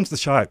 Patricia, welcome to the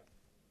show.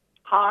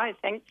 Hi,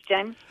 thanks,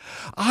 James.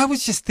 I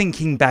was just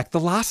thinking back, the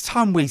last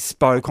time we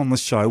spoke on the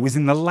show was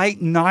in the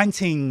late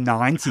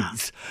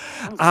 1990s.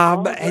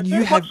 And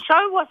you What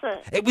show was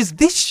it? It was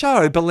this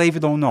show, believe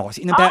it or not,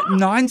 in about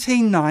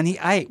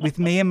 1998 with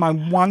me and my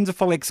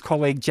wonderful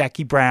ex-colleague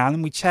Jackie Brown,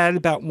 and we chatted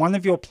about one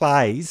of your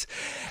plays.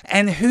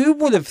 And who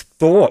would have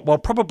thought, well,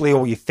 probably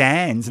all your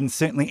fans and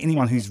certainly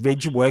anyone who's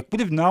read your work would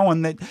have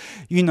known that,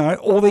 you know,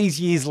 all these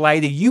years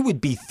later you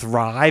would be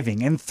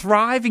thriving, and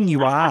thriving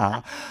you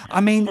are. I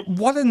mean,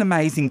 what an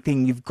amazing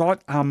thing. You've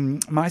got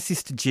My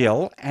Sister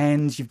Jill,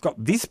 and you've got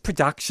this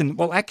production,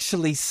 well,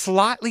 actually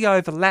slightly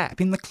overlap.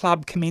 In the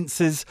Club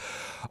commences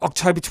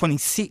October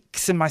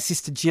 26th, and My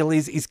Sister Jill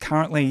is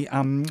currently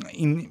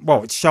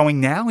it's showing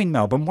now in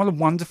Melbourne. What a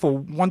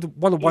wonderful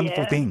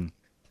thing.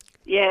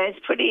 Yeah, it's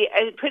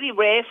pretty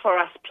rare for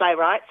us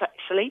playwrights,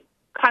 actually.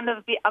 I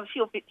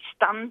feel a bit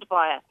stunned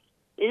by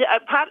it.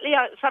 Partly,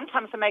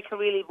 sometimes I make a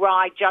really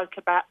wry joke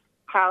about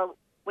how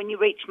when you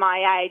reach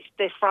my age,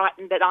 they're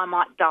frightened that I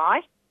might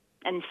die,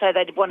 and so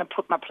they'd want to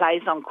put my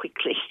plays on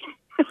quickly.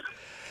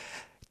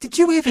 Did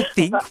you ever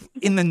think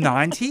in the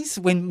 90s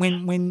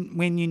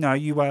when you know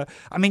you were,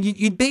 I mean,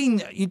 you'd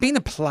been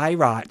a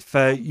playwright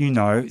for, you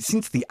know,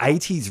 since the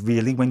 80s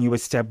really, when you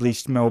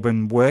established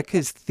Melbourne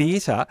Workers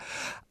Theatre.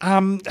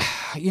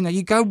 You know,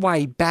 you go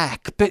way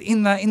back, but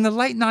in the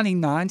late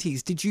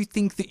 1990s, did you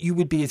think that you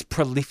would be as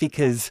prolific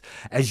as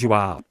you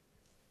are?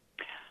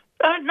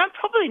 No,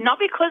 probably not,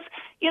 because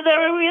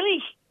there are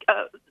really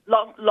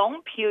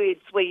long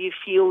periods where you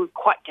feel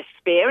quite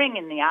despairing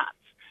in the arts,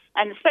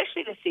 and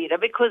especially the theatre,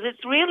 because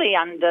it's really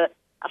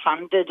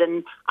underfunded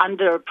and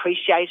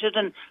underappreciated,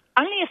 and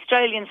only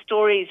Australian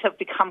stories have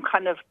become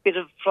kind of bit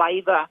of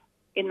flavour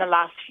in the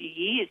last few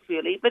years,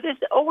 really. But there's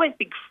always a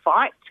big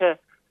fight to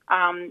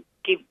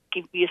give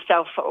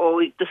yourself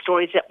or the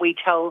stories that we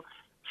tell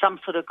some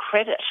sort of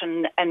credit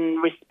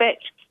and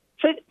respect.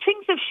 So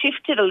things have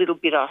shifted a little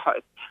bit, I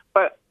hope.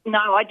 But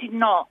no, I did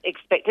not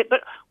expect it.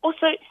 But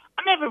also,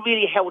 I never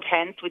really held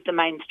hands with the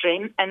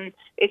mainstream, and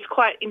it's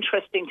quite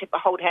interesting to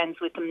hold hands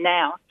with them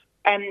now.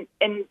 And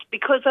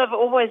because I've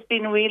always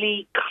been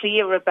really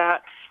clear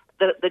about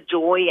the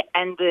joy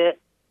and the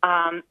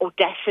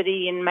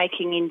audacity in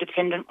making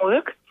independent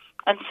work.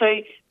 And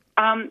so,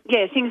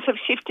 things have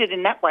shifted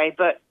in that way,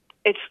 but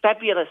it's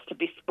fabulous to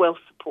be well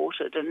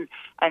supported and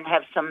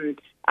have some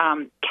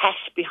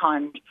cash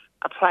behind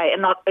a play.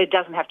 And it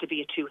doesn't have to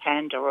be a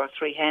two-hander or a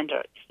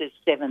three-hander. There's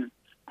 7,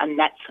 and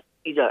that's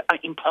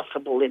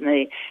impossible in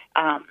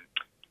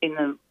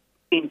the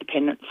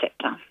independent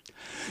sector.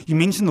 You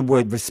mentioned the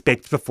word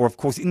respect before. Of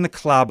course, In the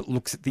Club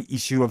looks at the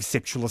issue of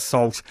sexual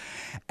assault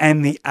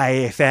and the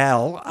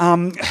AFL.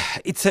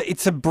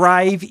 It's a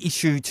brave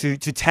issue to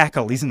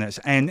tackle, isn't it?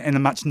 And a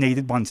much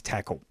needed one to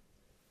tackle.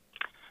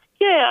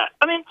 Yeah,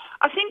 I mean,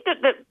 I think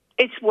that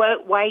it's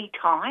way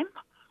time,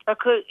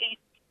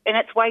 and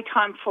it's way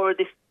time for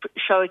this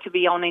show to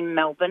be on in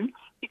Melbourne,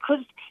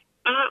 because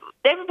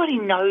everybody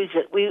knows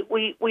it.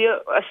 We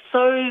are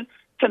so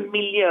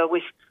familiar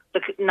with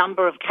the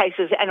number of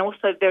cases, and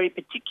also very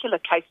particular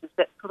cases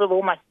that sort of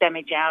almost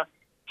damage our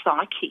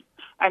psyche,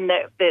 and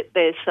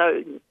they're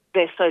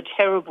so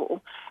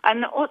terrible,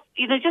 and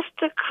just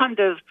the kind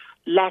of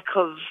lack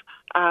of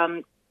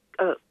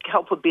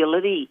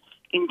culpability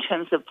in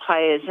terms of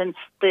players, and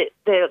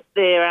they're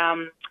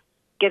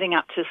getting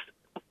up to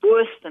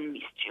worse than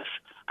mischief,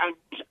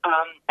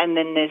 and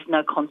then there's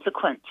no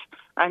consequence,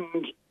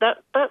 and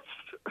that's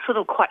sort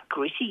of quite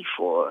gritty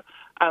for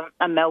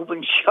a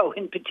Melbourne show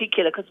in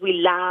particular, because we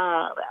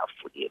love our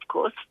footy, of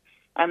course.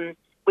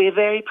 We're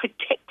very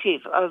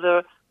protective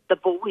over the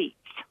boys.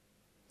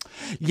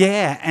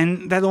 Yeah,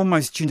 and that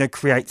almost,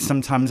 creates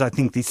sometimes, I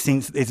think, this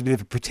sense that there's a bit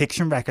of a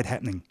protection racket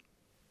happening.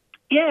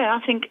 Yeah,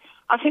 I think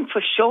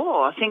for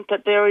sure. I think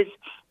that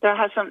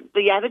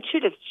the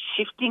attitude is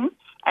shifting,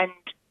 and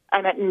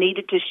it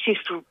needed to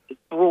shift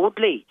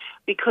broadly,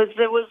 because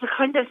there was a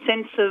kind of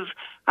sense of,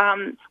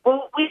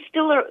 we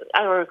still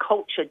are a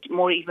culture,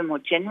 even more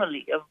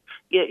generally, of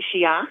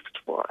she asked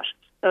for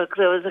it.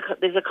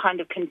 There's a kind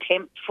of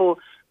contempt for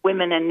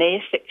women and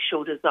their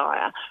sexual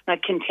desire, and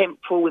a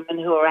contempt for women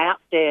who are out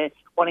there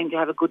wanting to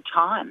have a good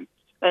time.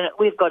 And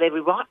we've got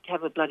every right to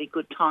have a bloody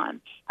good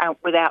time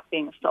without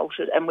being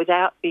assaulted and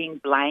without being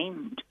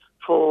blamed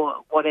for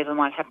whatever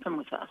might happen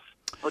with us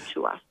or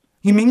to us.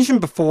 You mentioned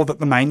before that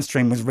the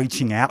mainstream was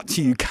reaching out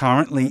to you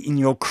currently in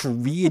your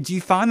career. Do you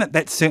find that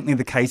that's certainly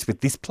the case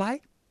with this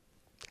play?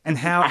 And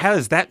how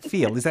does that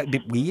feel? Is that a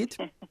bit weird?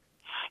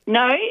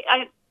 No,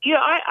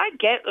 I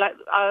get like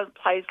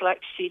plays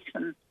like Shit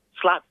and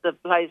Slut, the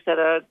plays that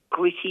are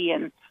gritty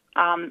and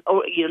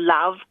or you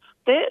love.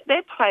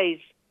 They're plays.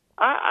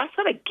 I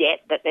sort of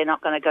get that they're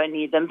not going to go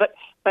near them, but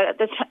at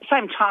the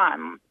same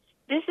time,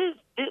 these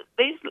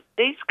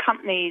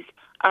companies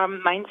are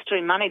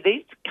mainstream money.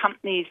 These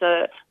companies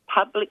are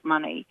public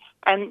money,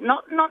 and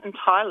not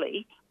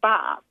entirely,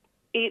 but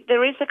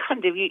there is a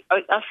kind of.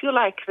 I feel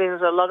like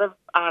there's a lot of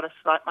artists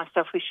like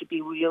myself who should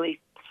be really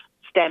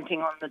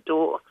stamping on the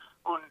door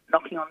or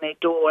knocking on their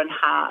door and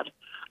hard.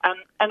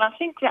 And I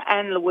think that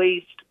Anne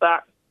Louise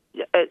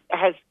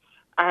has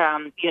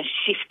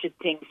shifted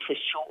things for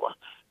sure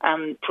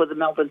for the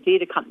Melbourne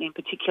Theatre Company in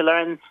particular,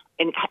 and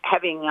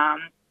having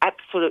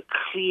absolute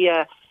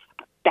clear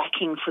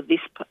backing for this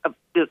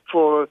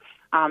for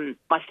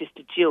my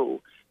sister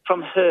Jill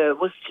from her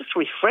was just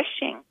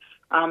refreshing.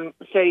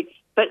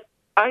 But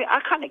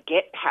I kind of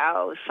get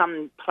how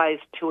some plays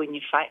too in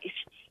your face,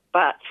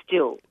 but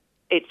still,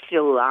 it's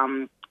still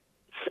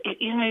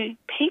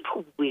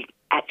people we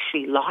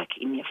actually like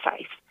in your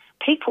face.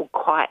 People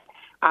quite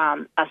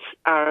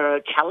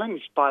are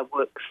challenged by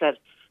works that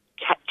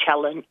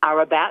are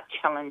about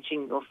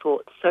challenging your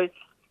thoughts. So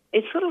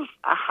it's sort of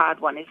a hard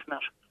one, isn't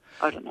it?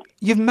 I don't know.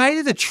 You've made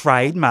it a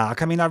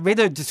trademark. I mean, I read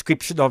a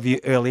description of you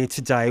earlier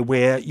today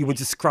where you were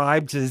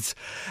described as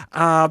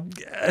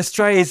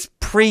Australia's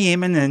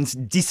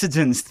preeminent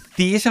dissident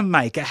theatre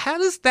maker. How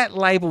does that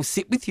label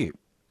sit with you?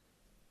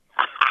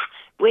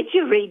 Where'd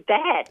you read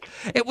that?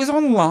 It was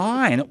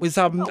online. It was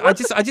I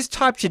just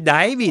typed your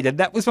name in, and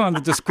that was one of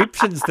the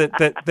descriptions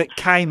that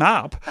came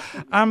up.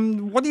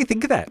 What do you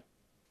think of that?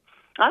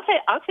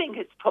 I think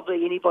it's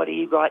probably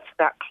anybody who writes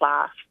about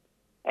class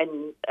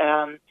and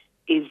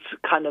is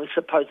kind of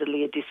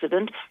supposedly a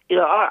dissident.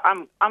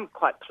 I'm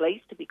quite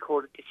pleased to be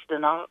called a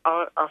dissident.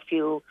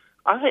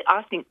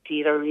 I think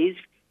theatre is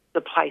the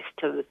place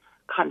to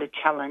kind of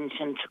challenge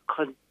and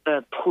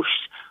to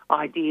push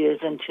ideas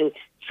and to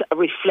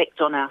reflect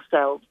on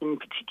ourselves, in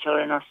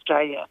particular in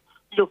Australia.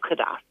 Look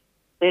at us.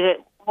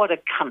 What a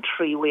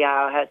country we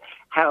are,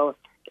 how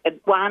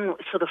one,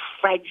 sort of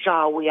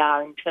fragile we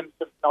are in terms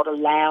of not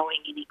allowing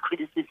any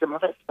criticism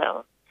of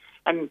ourselves,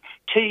 and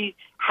two,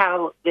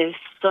 how there's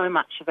so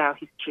much of our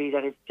history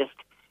that is just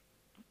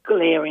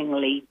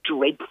glaringly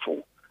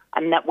dreadful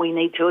and that we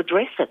need to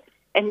address it.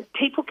 And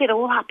people get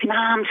all up in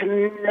arms and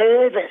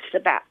nervous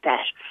about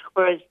that,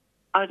 whereas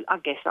I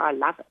guess I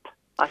love it.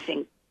 I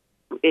think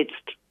it's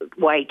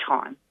way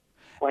time.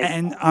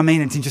 And I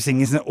mean, it's interesting,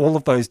 isn't it? All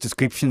of those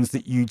descriptions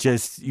that you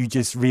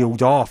just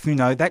reeled off,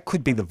 that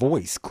could be the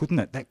voice, couldn't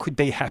it? That could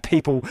be how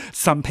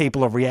some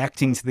people are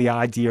reacting to the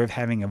idea of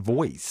having a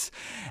voice,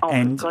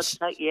 and for God's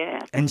sake,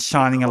 yeah, and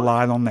shining a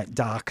light on that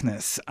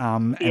darkness,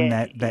 and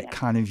that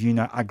kind of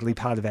ugly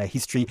part of our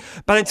history.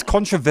 But it's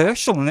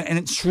controversial, and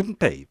it shouldn't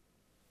be.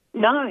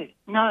 No,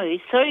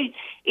 it's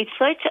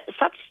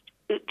such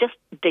just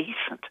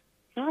decent,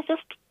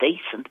 just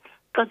decent.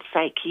 God's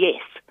sake,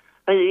 yes.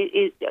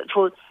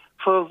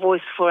 For a voice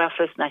for our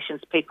First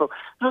Nations people.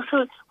 And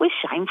also, we're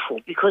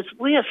shameful because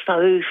we are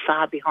so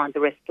far behind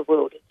the rest of the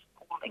world. It's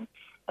appalling.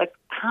 Like,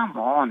 come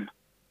on,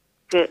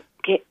 get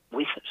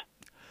with it.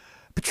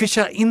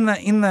 Patricia, in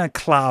the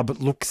club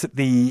looks at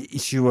the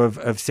issue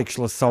of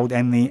sexual assault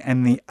and the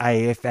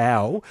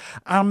AFL.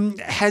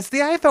 Has the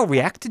AFL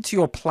reacted to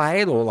your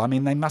play at all? I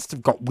mean, they must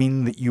have got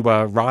wind that you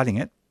were writing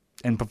it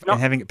and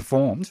having it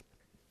performed.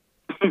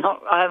 No,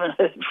 I haven't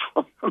heard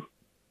from them.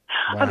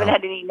 Wow. I haven't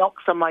had any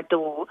knocks on my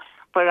door.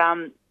 But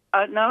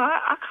no,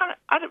 I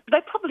can't.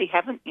 They probably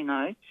haven't.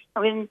 I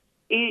mean,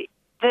 the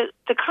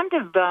kind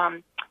of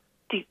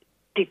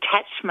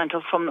detachment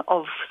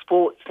of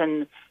sports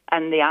and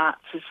the arts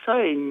is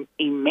so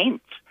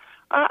immense.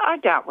 I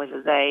doubt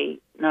whether they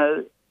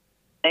know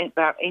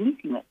about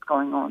anything that's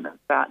going on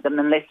about them,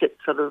 unless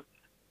it's sort of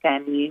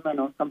Sam Newman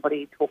or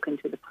somebody talking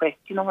to the press.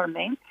 Do you know what I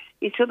mean?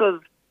 It's sort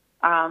of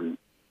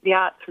the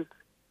arts is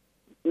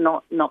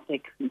not their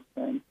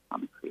concern.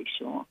 I'm pretty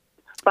sure.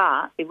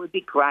 But it would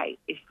be great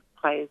if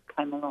players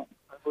came along.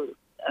 I would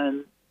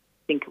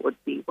think it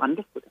would be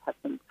wonderful to have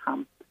them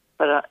come.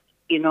 But, I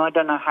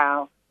don't know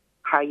how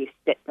you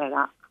set that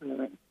up,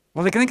 really.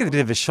 Well, they're going to get a bit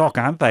of a shock,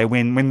 aren't they,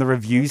 when the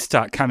reviews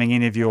start coming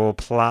in of your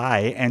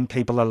play and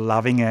people are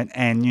loving it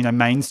and,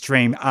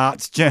 mainstream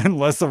arts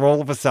journalists are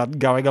all of a sudden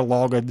going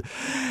along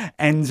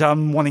and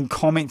wanting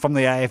comment from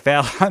the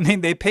AFL. I mean,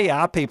 their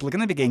PR people are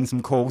going to be getting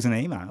some calls and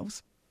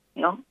emails.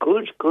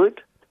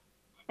 Good.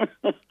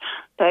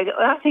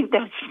 I think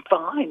that's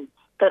fine.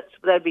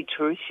 That'd be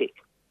terrific.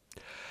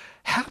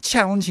 How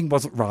challenging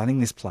was it writing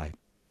this play?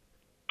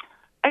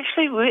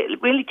 Actually,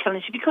 really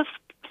challenging because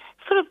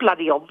it's sort of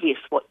bloody obvious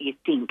what you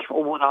think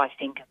or what I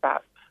think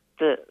about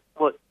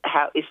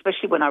how,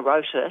 especially when I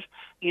wrote it.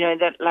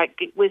 That like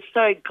it was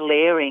so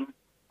glaring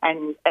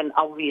and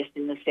obvious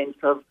in the sense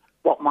of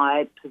what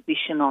my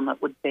position on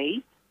it would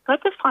be. So I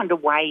had to find a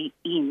way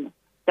in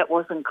that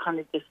wasn't kind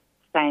of just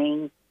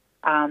saying,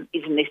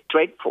 isn't this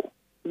dreadful?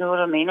 You know what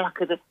I mean? Like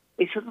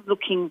it's sort of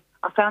looking,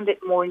 I found it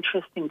more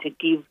interesting to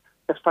give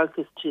the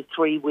focus to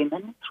three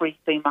women, three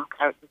female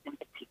characters in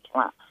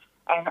particular.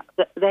 And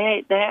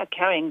they are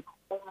carrying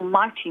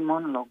almighty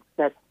monologues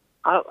that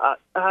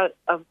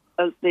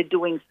they're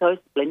doing so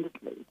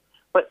splendidly.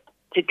 But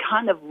to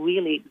kind of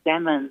really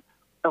examine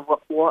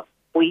what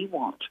we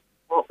want,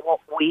 what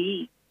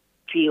we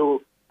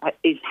feel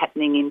is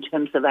happening in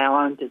terms of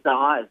our own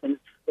desires and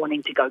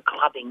wanting to go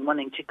clubbing,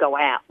 wanting to go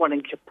out,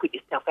 wanting to put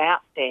yourself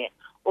out there,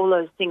 all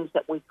those things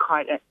that we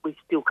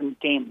still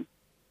condemn.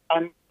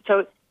 And so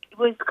it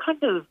was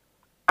kind of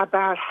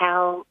about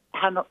how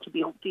not to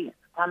be obvious,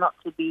 how not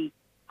to be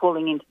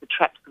falling into the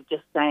traps of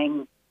just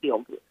saying the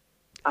obvious.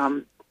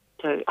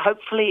 So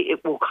hopefully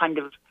it will kind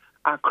of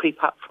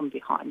creep up from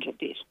behind a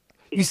bit.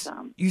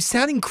 You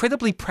sound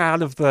incredibly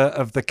proud of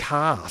the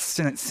cast,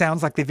 and it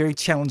sounds like they're very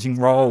challenging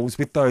roles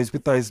with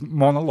those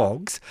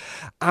monologues.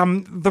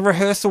 The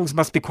rehearsals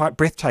must be quite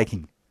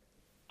breathtaking.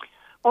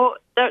 Well,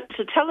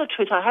 to tell the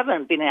truth, I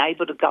haven't been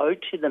able to go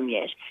to them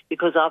yet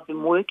because I've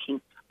been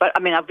working. But I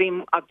mean,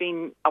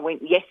 I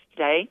went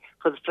yesterday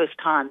for the first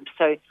time.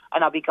 So,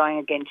 and I'll be going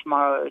again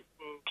tomorrow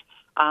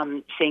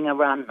and seeing a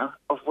run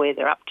of where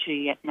they're up to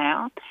yet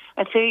now.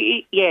 And so,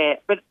 yeah,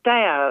 but they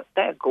are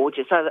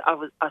gorgeous.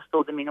 I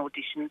saw them in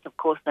auditions, of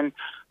course, and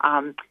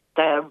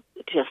they're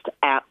just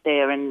out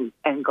there and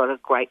got a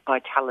great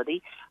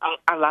vitality.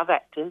 I love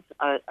actors.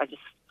 I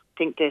just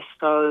think they're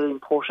so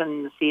important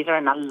in the theatre,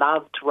 and I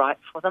love to write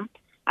for them.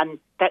 And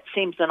that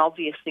seems an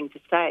obvious thing to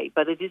say,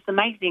 but it is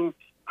amazing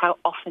how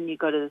often you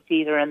go to the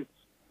theatre and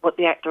what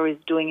the actor is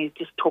doing is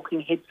just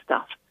talking head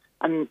stuff.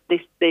 And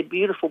their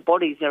beautiful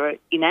bodies are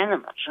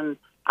inanimate and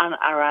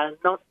are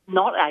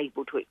not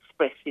able to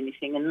express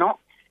anything and not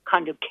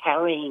kind of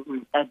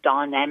carrying a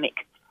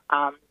dynamic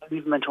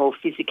movement or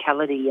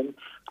physicality. And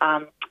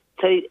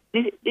so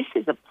this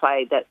is a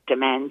play that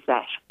demands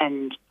that,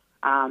 and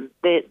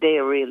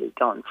they're really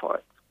going for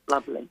it.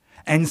 Lovely.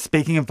 And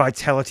speaking of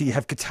vitality, you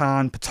have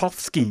Katan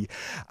Petovsky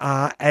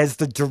as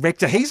the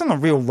director. He's on a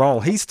real roll.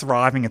 He's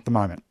thriving at the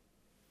moment.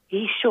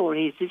 He sure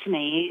is, isn't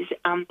he?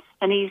 And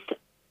he's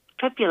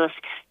fabulous.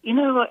 You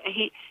know what?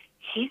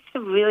 He's a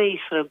really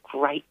sort of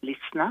great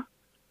listener.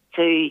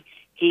 So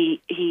he's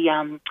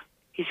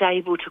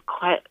able to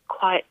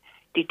quite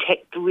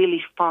detect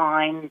really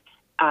fine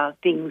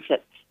things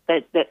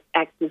that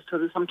actors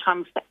sort of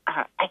sometimes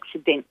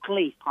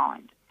accidentally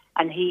find,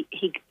 and he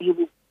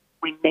will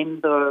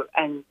remember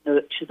and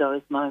nurture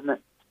those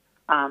moments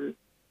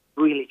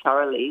really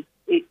thoroughly.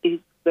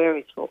 It's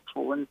very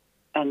thoughtful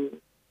and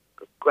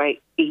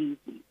great, easy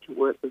to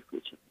work with,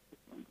 which is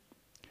wonderful.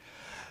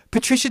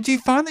 Patricia, do you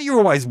find that you're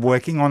always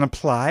working on a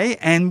play,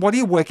 and what are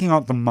you working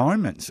on at the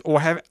moment?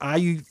 Or are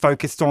you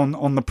focused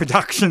on the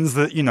productions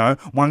that, you know,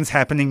 one's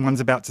happening, one's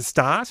about to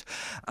start?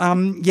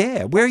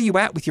 Where are you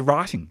at with your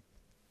writing?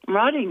 I'm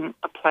writing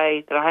a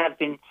play that I have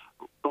been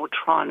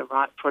trying to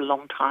write for a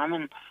long time,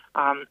 and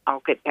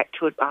I'll get back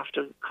to it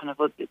after kind of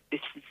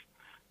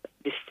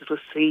this little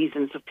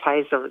seasons of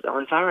plays are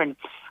over, and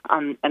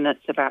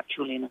it's about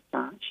Julian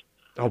Assange.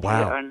 Oh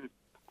wow! Yeah,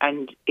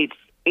 and it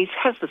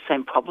has the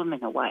same problem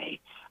in a way,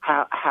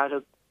 how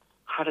to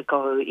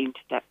go into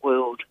that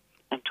world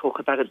and talk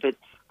about it, but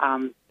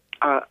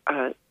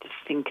I just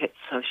think it's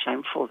so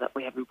shameful that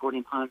we haven't brought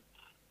him home,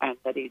 and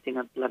that he's in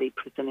a bloody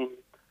prison in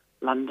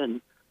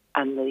London,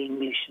 and the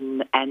English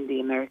and the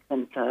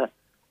Americans are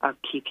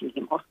keeping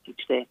him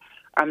hostage there.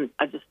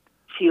 I just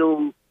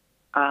feel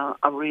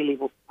I really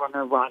want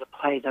to write a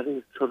play that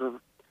is sort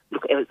of,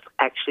 it's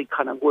actually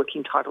kind of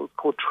working title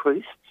called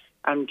Truth,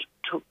 and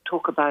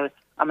talk about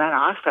a man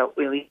I felt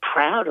really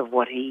proud of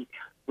what he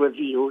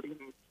revealed in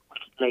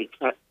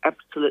WikiLeaks. I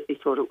absolutely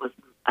thought it was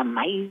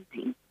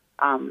amazing.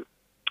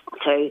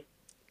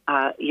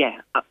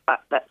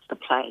 That's the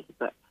play,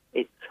 but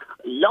it's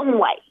a long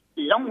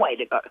way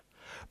to go.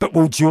 But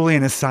will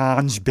Julian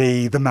Assange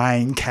be the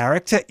main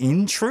character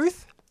in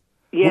Truth?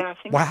 Yeah, I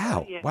think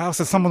wow. so, yeah. Wow,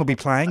 so someone will be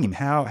playing him.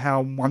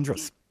 How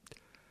wondrous.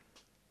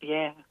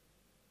 Yeah.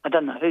 I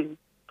don't know who.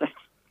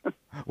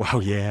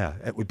 Well, yeah,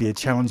 it would be a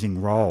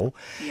challenging role.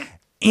 Yeah.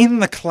 In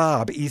the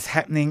Club is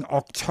happening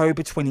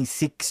October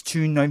 26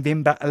 to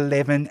November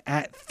 11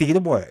 at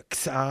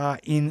TheatreWorks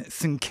in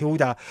St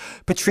Kilda.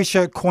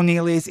 Patricia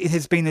Cornelius, it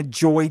has been a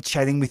joy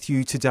chatting with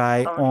you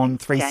today on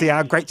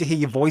 3CR. Great to hear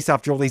your voice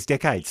after all these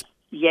decades.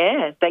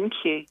 Yeah, thank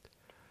you.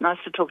 Nice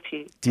to talk to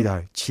you.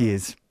 Ditto.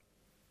 Cheers.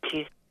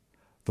 Cheers.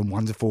 The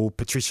wonderful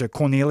Patricia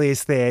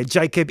Cornelius there.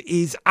 Jacob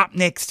is up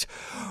next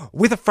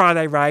with a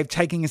Friday rave.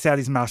 Taking us out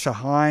is Marsha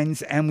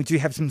Hines, and we do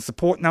have some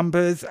support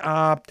numbers.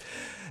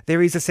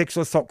 There is a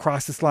sexual assault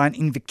crisis line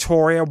in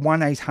Victoria,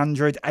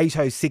 1800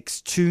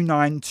 806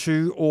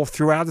 292, or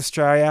throughout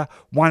Australia,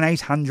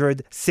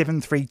 1800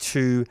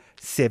 732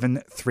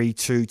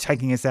 732.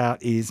 Taking us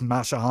out is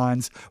Marsha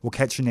Hines. We'll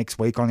catch you next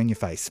week on In Your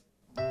Face.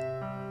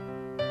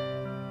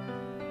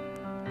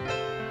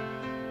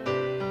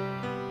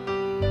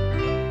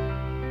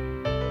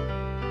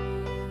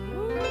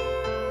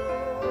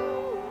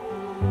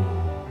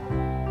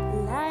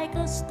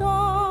 a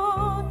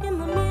star in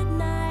the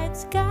midnight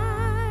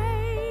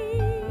sky.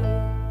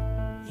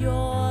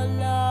 Your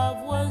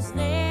love was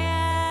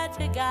there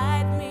to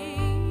guide me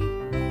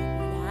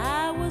when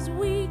I was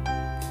weak,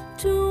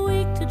 too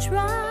weak to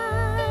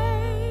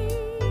try.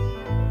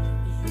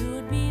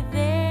 You'd be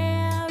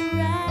there,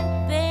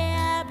 right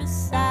there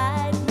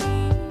beside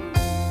me,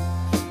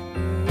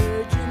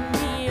 urging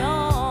me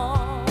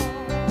on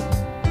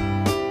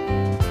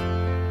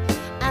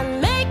and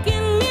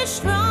making me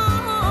strong.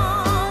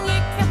 You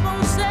kept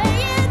on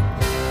saying,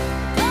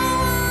 go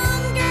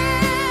on,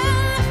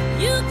 girl,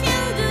 you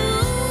can do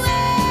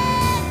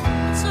it.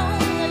 It's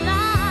only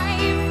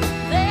life,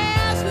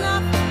 there's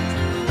nothing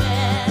to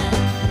it.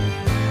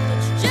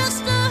 It's just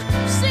to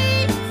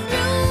see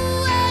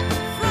through it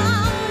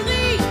from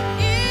the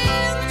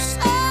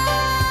inside,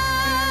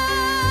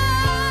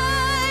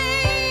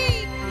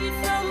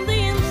 from the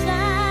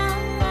inside.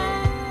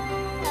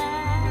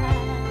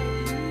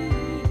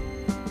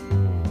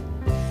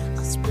 I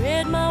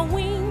spread my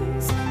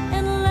wings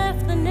and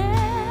left the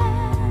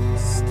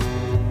nest,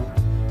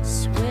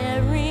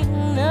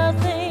 swearing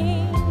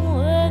nothing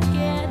would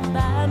get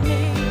by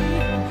me.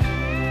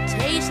 I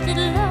tasted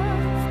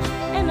love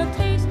and I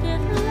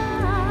tasted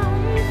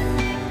life,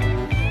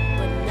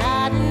 but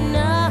not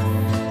enough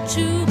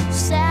to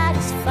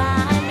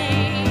satisfy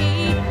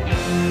me,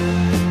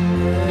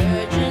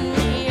 urging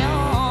me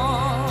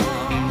on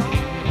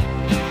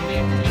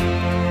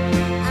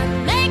and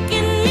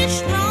making me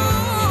strong.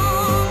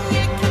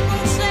 You keep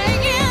on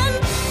saying,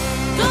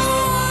 go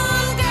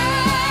on,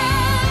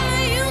 girl,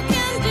 you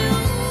can do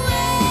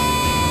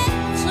it.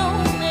 It's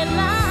only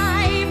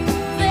life,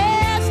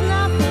 there's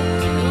nothing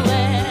to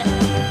it.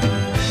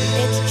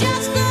 It's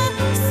just the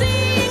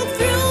seeing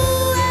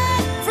through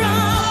it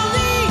from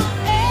the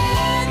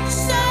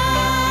inside,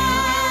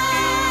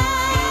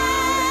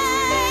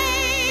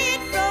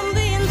 from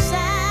the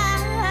inside.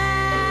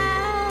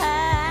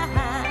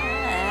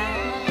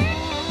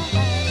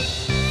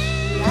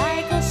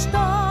 Like a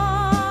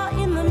star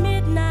in the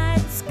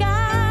midnight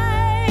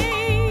sky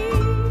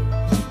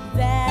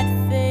that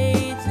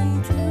fades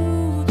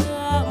into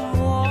the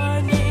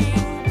morning.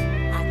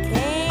 I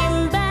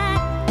came back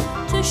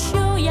to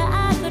show you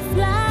I could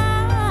fly,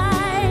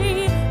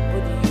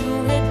 but you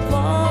had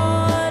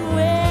gone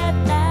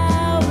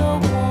without a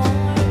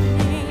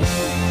warning.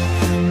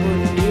 But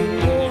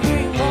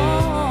lingering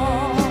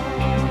on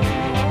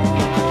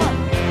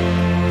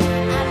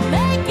and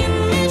making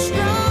me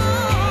strong.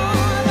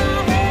 I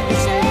heard you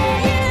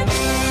saying,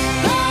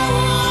 go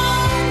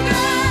on,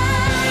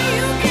 girl,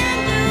 you can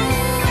do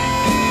it.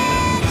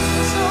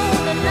 It's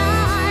only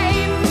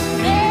life,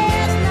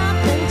 there's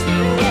nothing to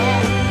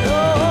it.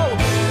 No,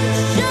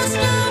 it's just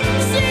to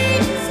see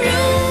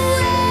through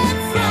it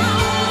from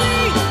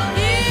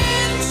the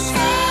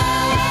inside.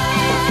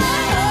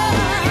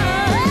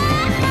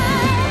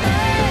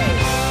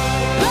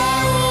 Go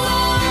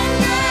on,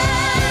 girl,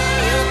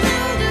 you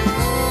can do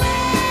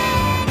it.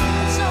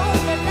 It's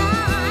only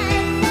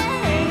life,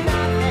 ain't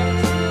nothing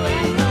to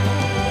it. No,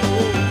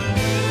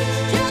 it's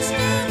just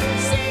to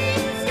see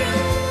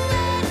through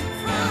it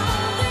from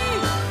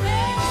the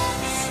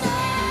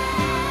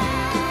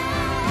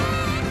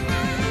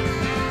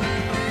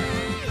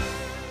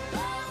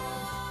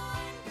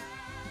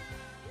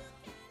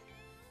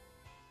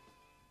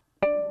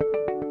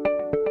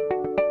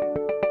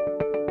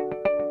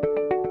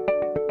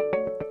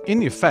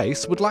In Your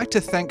Face would like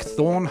to thank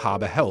Thorn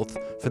Harbour Health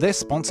for their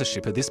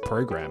sponsorship of this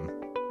program.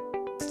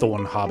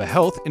 Thorn Harbour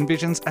Health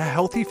envisions a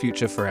healthy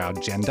future for our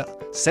gender,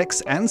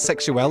 sex and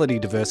sexuality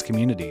diverse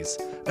communities,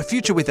 a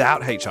future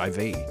without HIV,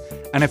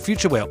 and a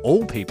future where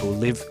all people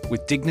live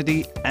with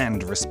dignity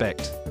and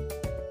respect.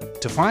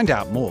 To find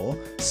out more,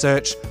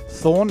 search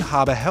Thorn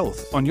Harbour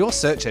Health on your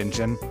search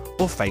engine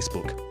or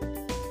Facebook.